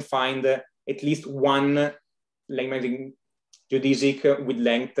one can find at least one length geodesic with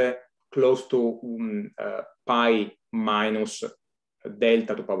length close to pi minus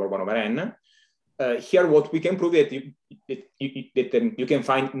delta to power 1 over n. Here, what we can prove is that you can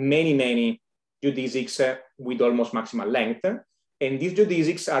find many geodesics with almost maximal length. And these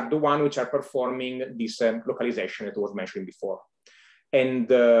geodesics are the ones which are performing this localization that was mentioned before.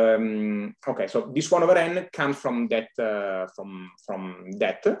 And okay, so this 1 over n comes from that,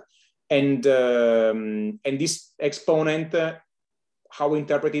 and this exponent, how we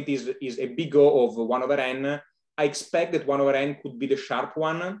interpret it is a big O of 1 over n. I expect that 1 over n could be the sharp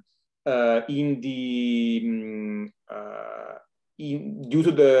one due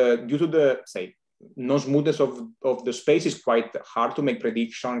to the say non-smoothness of the space. Is quite hard to make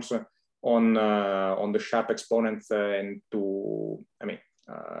predictions on the sharp exponents and to, I mean,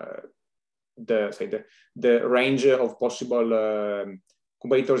 the range of possible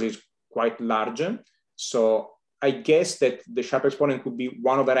comparators is quite large. So I guess that the sharp exponent could be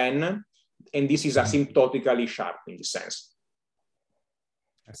 1 over n, and this is asymptotically sharp in this sense.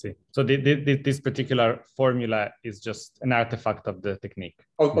 I see. So this particular formula is just an artifact of the technique.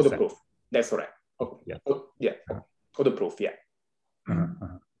 Of the proof. That's correct. Yeah. For the proof, yeah.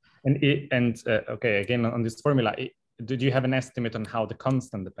 And okay, again on this formula, did you have an estimate on how the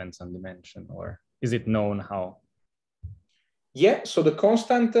constant depends on dimension, or is it known how? Yeah. So the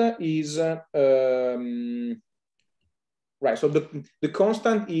constant is right. So the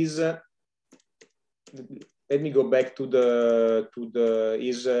constant is. Let me go back to the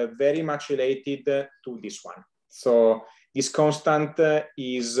is very much related to this one. So this constant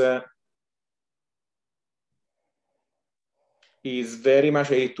is very much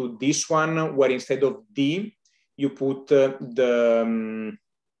related to this one, where instead of D, you put you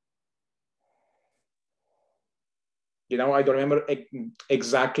know, I don't remember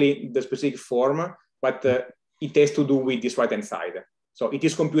exactly the specific form, but it has to do with this right-hand side. So it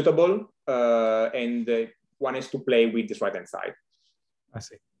is computable, and one has to play with this right-hand side. I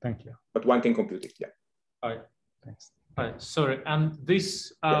see. Thank you. But one can compute it, yeah. All right. Thanks. All right. Sorry. And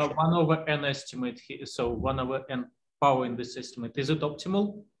this 1 over n estimate here, so 1 over n power in this estimate, is it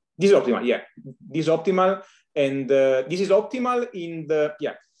optimal? This is optimal, yeah. This is optimal, and this is optimal in the,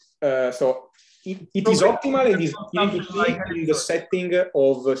 yeah. So it is optimal, and is in the setting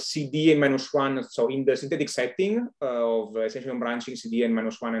of CD and -1. So in the synthetic setting of essentially branching CD and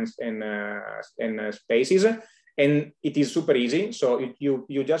 -1 and spaces, and it is super easy. So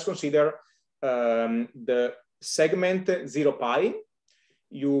you just consider the segment 0 pi.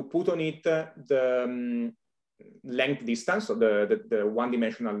 You put on it the length distance, so the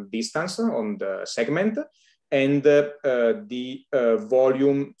one-dimensional distance on the segment. And the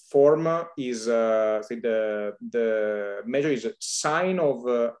volume form is say the measure is sine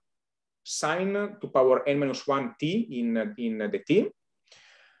to power n-1 t in the t.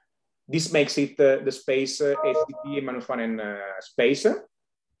 This makes it the space STT -1 n space.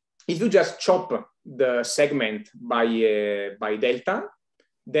 If you just chop the segment by delta,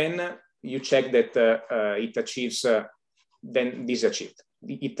 then you check that it achieves. Then this is achieved.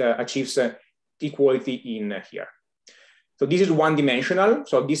 It achieves equality in here. So this is one-dimensional.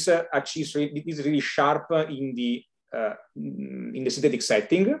 So this achieves this is really sharp in the synthetic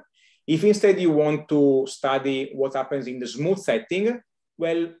setting. If instead you want to study what happens in the smooth setting,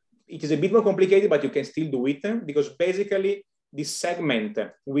 well, it is a bit more complicated, but you can still do it, because basically this segment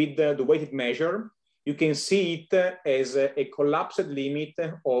with the weighted measure, you can see it as a collapsed limit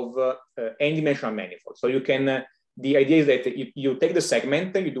of n-dimensional manifold. So you can, the idea is that if you take the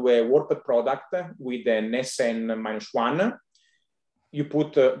segment, you do a warped product with an Sn minus 1, you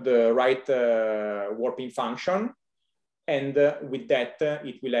put the right warping function, and with that,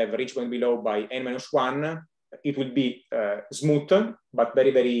 it will have reach point below by n minus 1. It will be smooth, but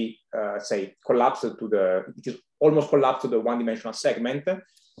very, very, say, collapsed to the, it is almost collapsed to the one-dimensional segment,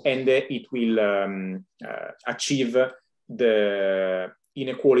 and it will achieve the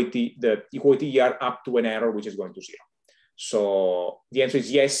inequality, the equality here up to an error which is going to 0. So the answer is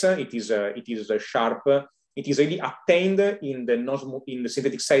yes, it is sharp. It is really attained in the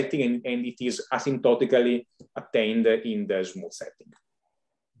synthetic setting, and it is asymptotically attained in the smooth setting.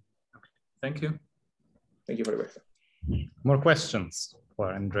 Thank you. Thank you for the question. More questions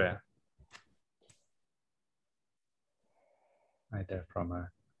for Andrea? Either from a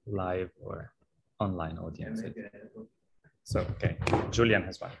live or online audience. So, okay, Julian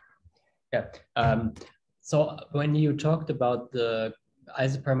has one. Yeah. So when you talked about the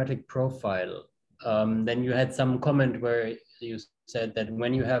isoperimetric profile, then you had some comment where you said that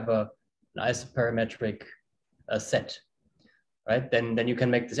when you have an isoperimetric set, right, then you can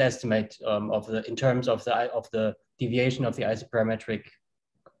make this estimate of the in terms of the deviation of the isoperimetric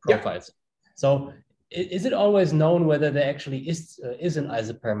profiles. Yeah. So is it always known whether there actually is an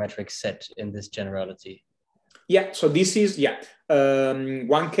isoperimetric set in this generality? Yeah, so this is,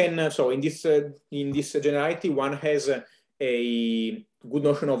 one can, so in this generality, one has a good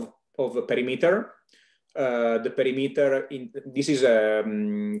notion of a perimeter. The perimeter, this is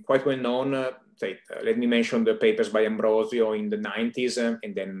quite well known. Let me mention the papers by Ambrosio in the 90s,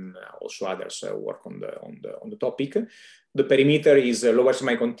 and then also others work on the topic. The perimeter is lower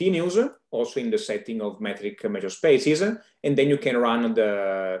semi-continuous, also in the setting of metric measure spaces, and then you can run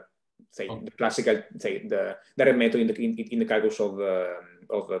the classical, the direct method in the calculus of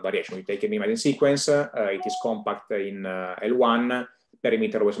variation. You take a minimizing sequence, it is compact in L1,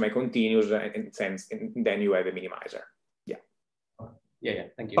 perimeter always semi-continuous, and then you have a minimizer. Yeah. Yeah,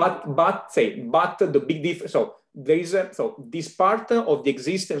 thank you. But the big difference. So there is this part of the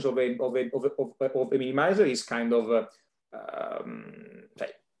existence of a minimizer is kind of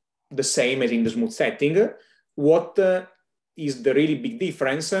the same as in the smooth setting. What is the really big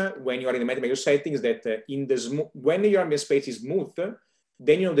difference when you are in the mathematical setting is that in the when your ambient space is smooth,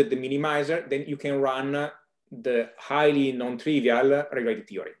 then you know that the minimizer, then you can run the highly non-trivial regulated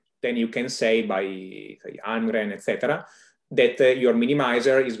theory. Then you can say by Almgren, etc., that your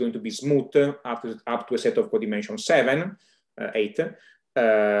minimizer is going to be smooth up to a set of codimension 7, 8.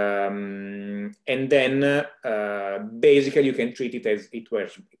 And then basically you can treat it as it were,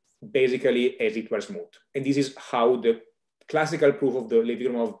 smooth. And this is how the classical proof of the Levy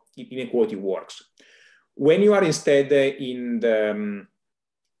Gromov inequality works. When you are instead in the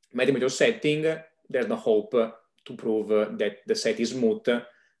mathematical setting, there's no hope to prove that the set is smooth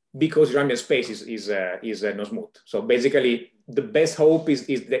because your ambient space is not smooth. So basically, the best hope is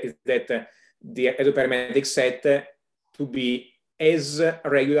that the isoperimetric set to be as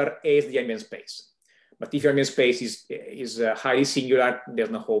regular as the ambient space. But if your ambient space is highly singular, there's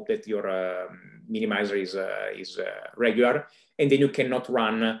no hope that your minimizer is regular, and then you cannot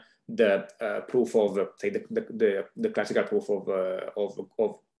run the proof of the classical proof of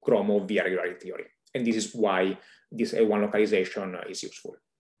Gromov via regularity theory. And this is why this A1 localization is useful.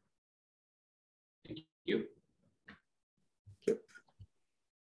 Thank you.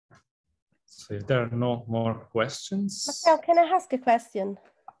 So if there are no more questions. Matteo, can I ask a question?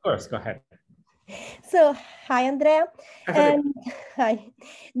 Of course, go ahead. So, hi, Andrea. Hi.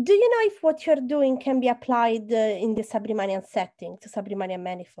 Do you know if what you're doing can be applied in the sub-Riemannian setting, to sub-Riemannian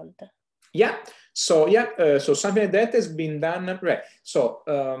manifold? Yeah. So so something like that has been done. Right. So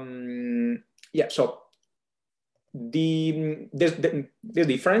so there's the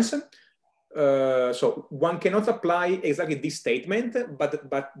difference. So one cannot apply exactly this statement, but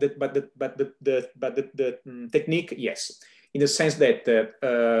the technique, yes. In the sense that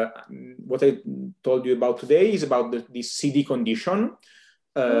what I told you about today is about this CD condition.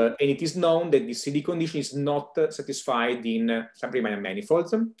 And it is known that the CD condition is not satisfied in sub-Riemannian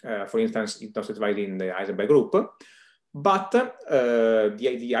manifolds. For instance, it's not satisfied in the Heisenberg group. But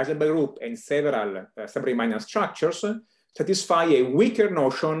the Heisenberg group and several sub-Riemannian structures satisfy a weaker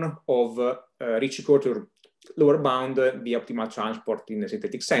notion of Ricci Curvature lower bound, the optimal transport in a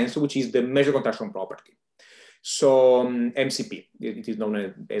synthetic sense, which is the measure contraction property. So MCP, it is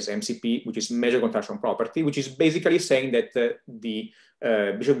known as MCP, which is measure contraction property, which is basically saying that the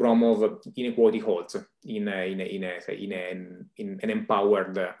Bishop-Gromov inequality holds in an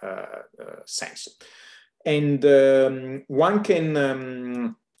empowered sense. And one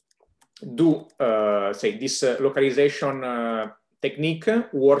can do, say, this localization technique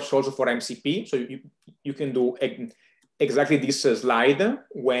works also for MCP. So you can do exactly this slide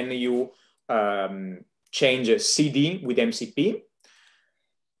when you change CD with MCP.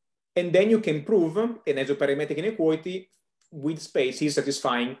 And then you can prove an isoperimetric inequality with spaces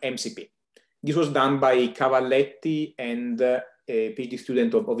satisfying MCP. This was done by Cavalletti and a PhD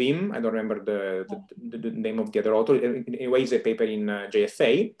student of him. I don't remember the name of the other author. Anyway, it's a paper in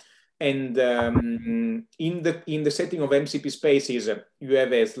JFA. And in the setting of MCP spaces, you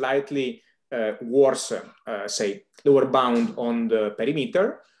have a slightly worse, say, lower bound on the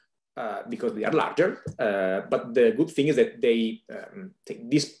perimeter because they are larger. But the good thing is that they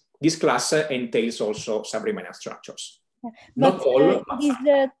this class entails also sub-Riemannian structures. Yeah. Not but all. This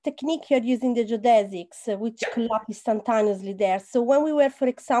technique you're using the geodesics, which collapse instantaneously there. So when we were, for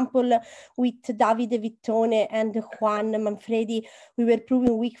example, with Davide Vittone and Juan Manfredi, we were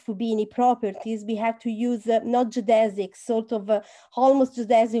proving weak Fubini properties. We had to use not geodesics, sort of almost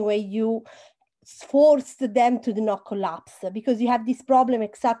geodesic where you forced them to not collapse, because you have this problem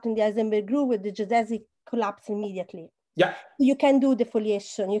except in the Heisenberg group where the geodesic collapse immediately. Yeah. You can do the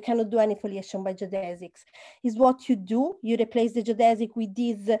foliation. You cannot do any foliation by geodesics. Is what you do. You replace the geodesic with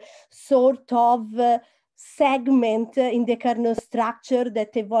this sort of segment in the kernel structure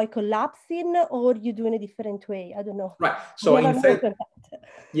that avoid collapsing, or you do in a different way. I don't know. Right. So in fact,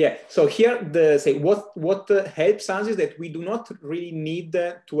 yeah. So here, what helps us is that we do not really need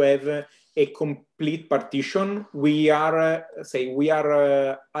to have a complete partition. We are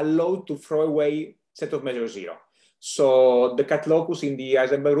allowed to throw away set of measure 0. So the cut locus in the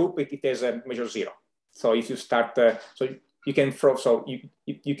Heisenberg group, it has a measure 0. So if you start, so you can throw,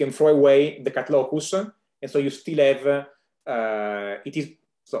 you can throw away the cut locus, and so you still have it is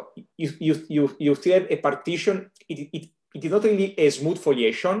so you still have a partition. It is not really a smooth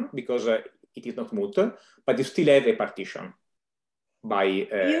foliation because it is not smooth, but you still have a partition by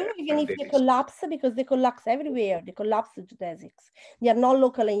even if they collapse, because they collapse everywhere. They collapse the geodesics. They are not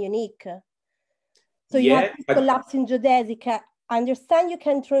local and unique. So you have this collapse in geodesic. I understand you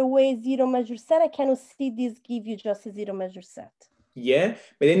can throw away 0 measure set. I cannot see this give you just a 0 measure set. Yeah,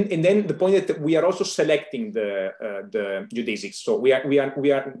 but then the point is that we are also selecting the geodesics. So we are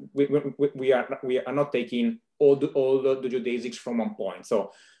not taking all the geodesics from one point.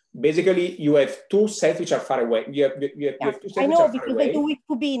 So basically, you have two sets which are far away. You have two sets I know, because I do with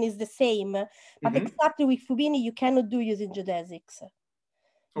Fubini is the same, but exactly with Fubini you cannot do using geodesics.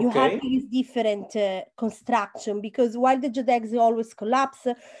 You have to use different construction, because while the geodesics always collapse,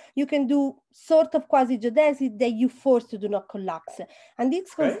 you can do sort of quasi-geodesic that you force to do not collapse. And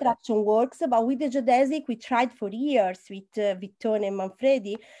this construction works, but with the geodesic, we tried for years with Vittone and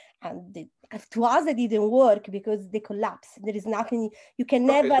Manfredi, and to us it didn't work because they collapse. There is nothing, you can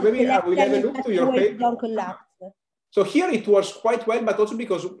never collect any don't collapse. So here it works quite well, but also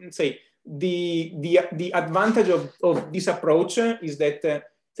because, say, the advantage of this approach is that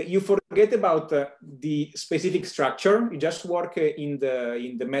you forget about the specific structure. You just work in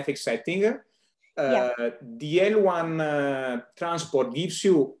the metric setting. The L1 transport gives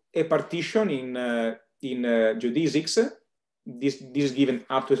you a partition in geodesics. This is given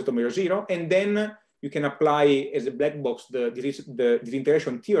up to a set of measure 0, and then you can apply as a black box the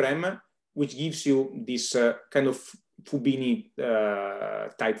disintegration theorem, which gives you this kind of Fubini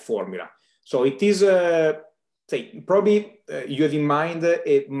type formula. So it is. Probably you have in mind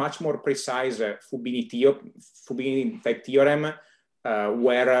a much more precise Fubini type theorem,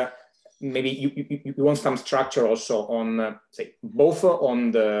 where maybe you want some structure also on, say, both on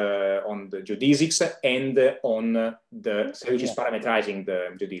the geodesics and on the set which is parametrizing the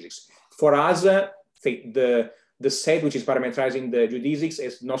geodesics. For us, say, the set which is parametrizing the geodesics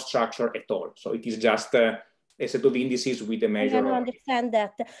has no structure at all. So it is just a set of indices with a measure. I don't understand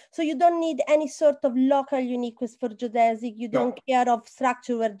that. So you don't need any sort of local uniqueness for geodesic. You don't care of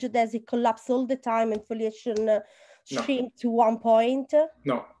structure where geodesic collapse all the time and foliation shrink to one point?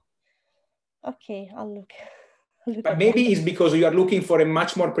 No. Okay, I'll look. But maybe it's because you are looking for a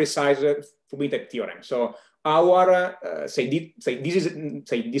much more precise Fubini type theorem. So our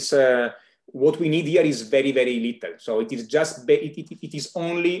this what we need here is very, very little. So it is just, it is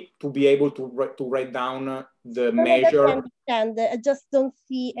only to be able to write down the measure. I understand. I just don't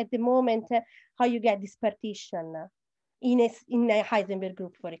see at the moment how you get this partition in a Heisenberg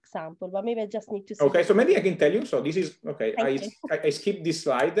group, for example, but maybe I just need to see. Okay, so maybe I can tell you. So this is, okay, I skipped this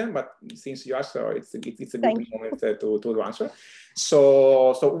slide, but since you asked, so it's a good moment to answer.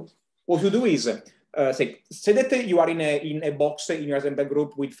 So what you do is, say that you are in a box in your Heisenberg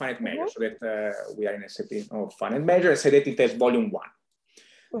group with finite measures, so that we are in a setting of finite measures, say that it has volume 1.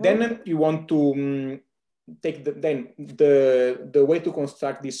 Then you want to take the way to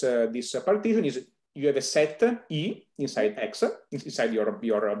construct this partition is you have a set E inside X, inside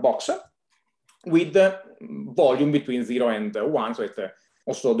your box, with volume between 0 and 1, so it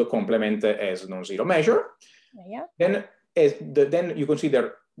also the complement as non-zero measure. Then you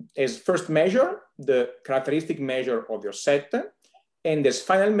consider as first measure the characteristic measure of your set, and as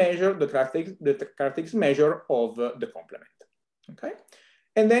final measure the characteristic measure of the complement. Okay,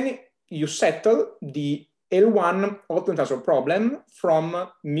 and then you settle the L1 optimal tensor problem from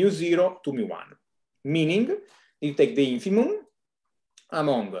mu0 to mu1, meaning you take the infimum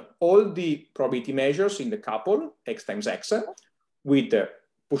among all the probability measures in the couple x times x, with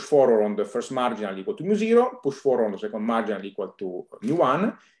push forward on the first marginal equal to mu0, push forward on the second marginal equal to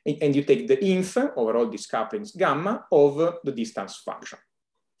mu1, and you take the inf over all these couplings gamma of the distance function.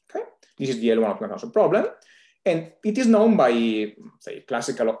 Okay, this is the L1 optimal tensor problem, and it is known by, say,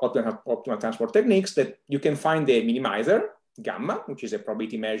 classical optimal transport techniques that you can find a minimizer gamma, which is a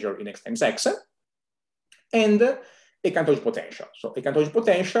probability measure in x times x, and a Cantor potential. So a Cantor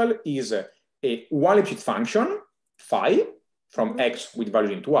potential is a one-Lipschitz function phi from x with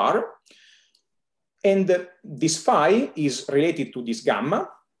values into r, and this phi is related to this gamma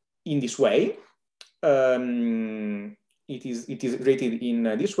in this way. It is related in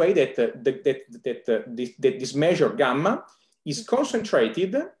this way that this measure gamma is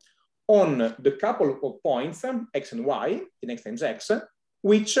concentrated on the couple of points x and y in x times x,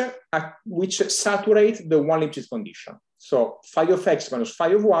 which saturate the one Lipschitz condition. So phi of x minus phi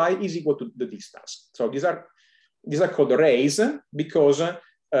of y is equal to the distance. So these are called arrays because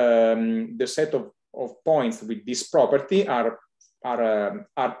the set of points with this property are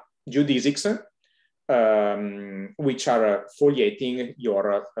geodesics, which are foliating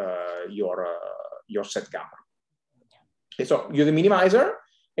your set gamma. Okay, so you have the minimizer,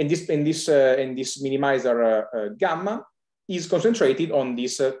 and this minimizer gamma is concentrated on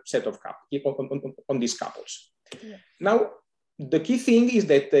this set of on these couples. Yeah. Now, the key thing is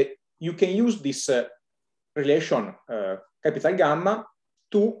that you can use this relation capital gamma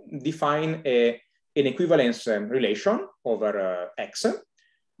to define an equivalence relation over x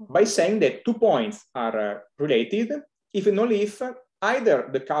by saying that 2 points are related if and only if either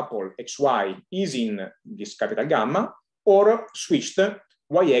the couple xy is in this capital gamma or switched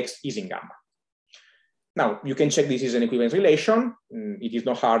yx is in gamma. Now, you can check this is an equivalence relation. It is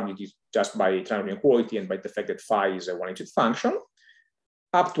not hard. It is just by triangular inequality and by the fact that phi is a one-Lipschitz function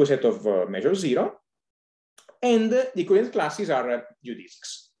up to a set of measure 0. And the equivalence classes are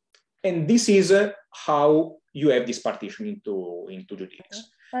geodesics. And this is how you have this partition into geodesics.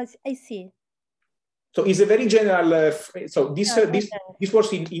 I see. So it's a very general, so this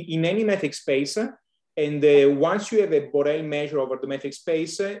works in any metric space. And once you have a Borel measure over the metric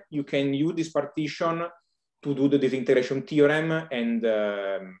space, you can use this partition to do the disintegration theorem. And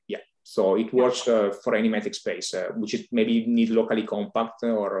yeah, so it works for any metric space, which is maybe need locally compact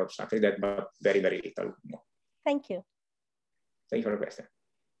or something like that, but very, very little more. Thank you. Thank you for the question.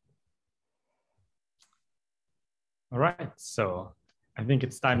 All right, so I think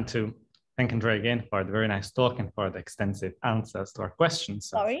it's time to thank Andrea again for the very nice talk and for the extensive answers to our questions.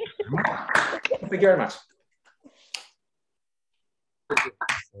 So. Sorry. Thank you very much.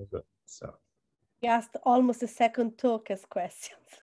 So good. So. You asked almost a second talk as questions.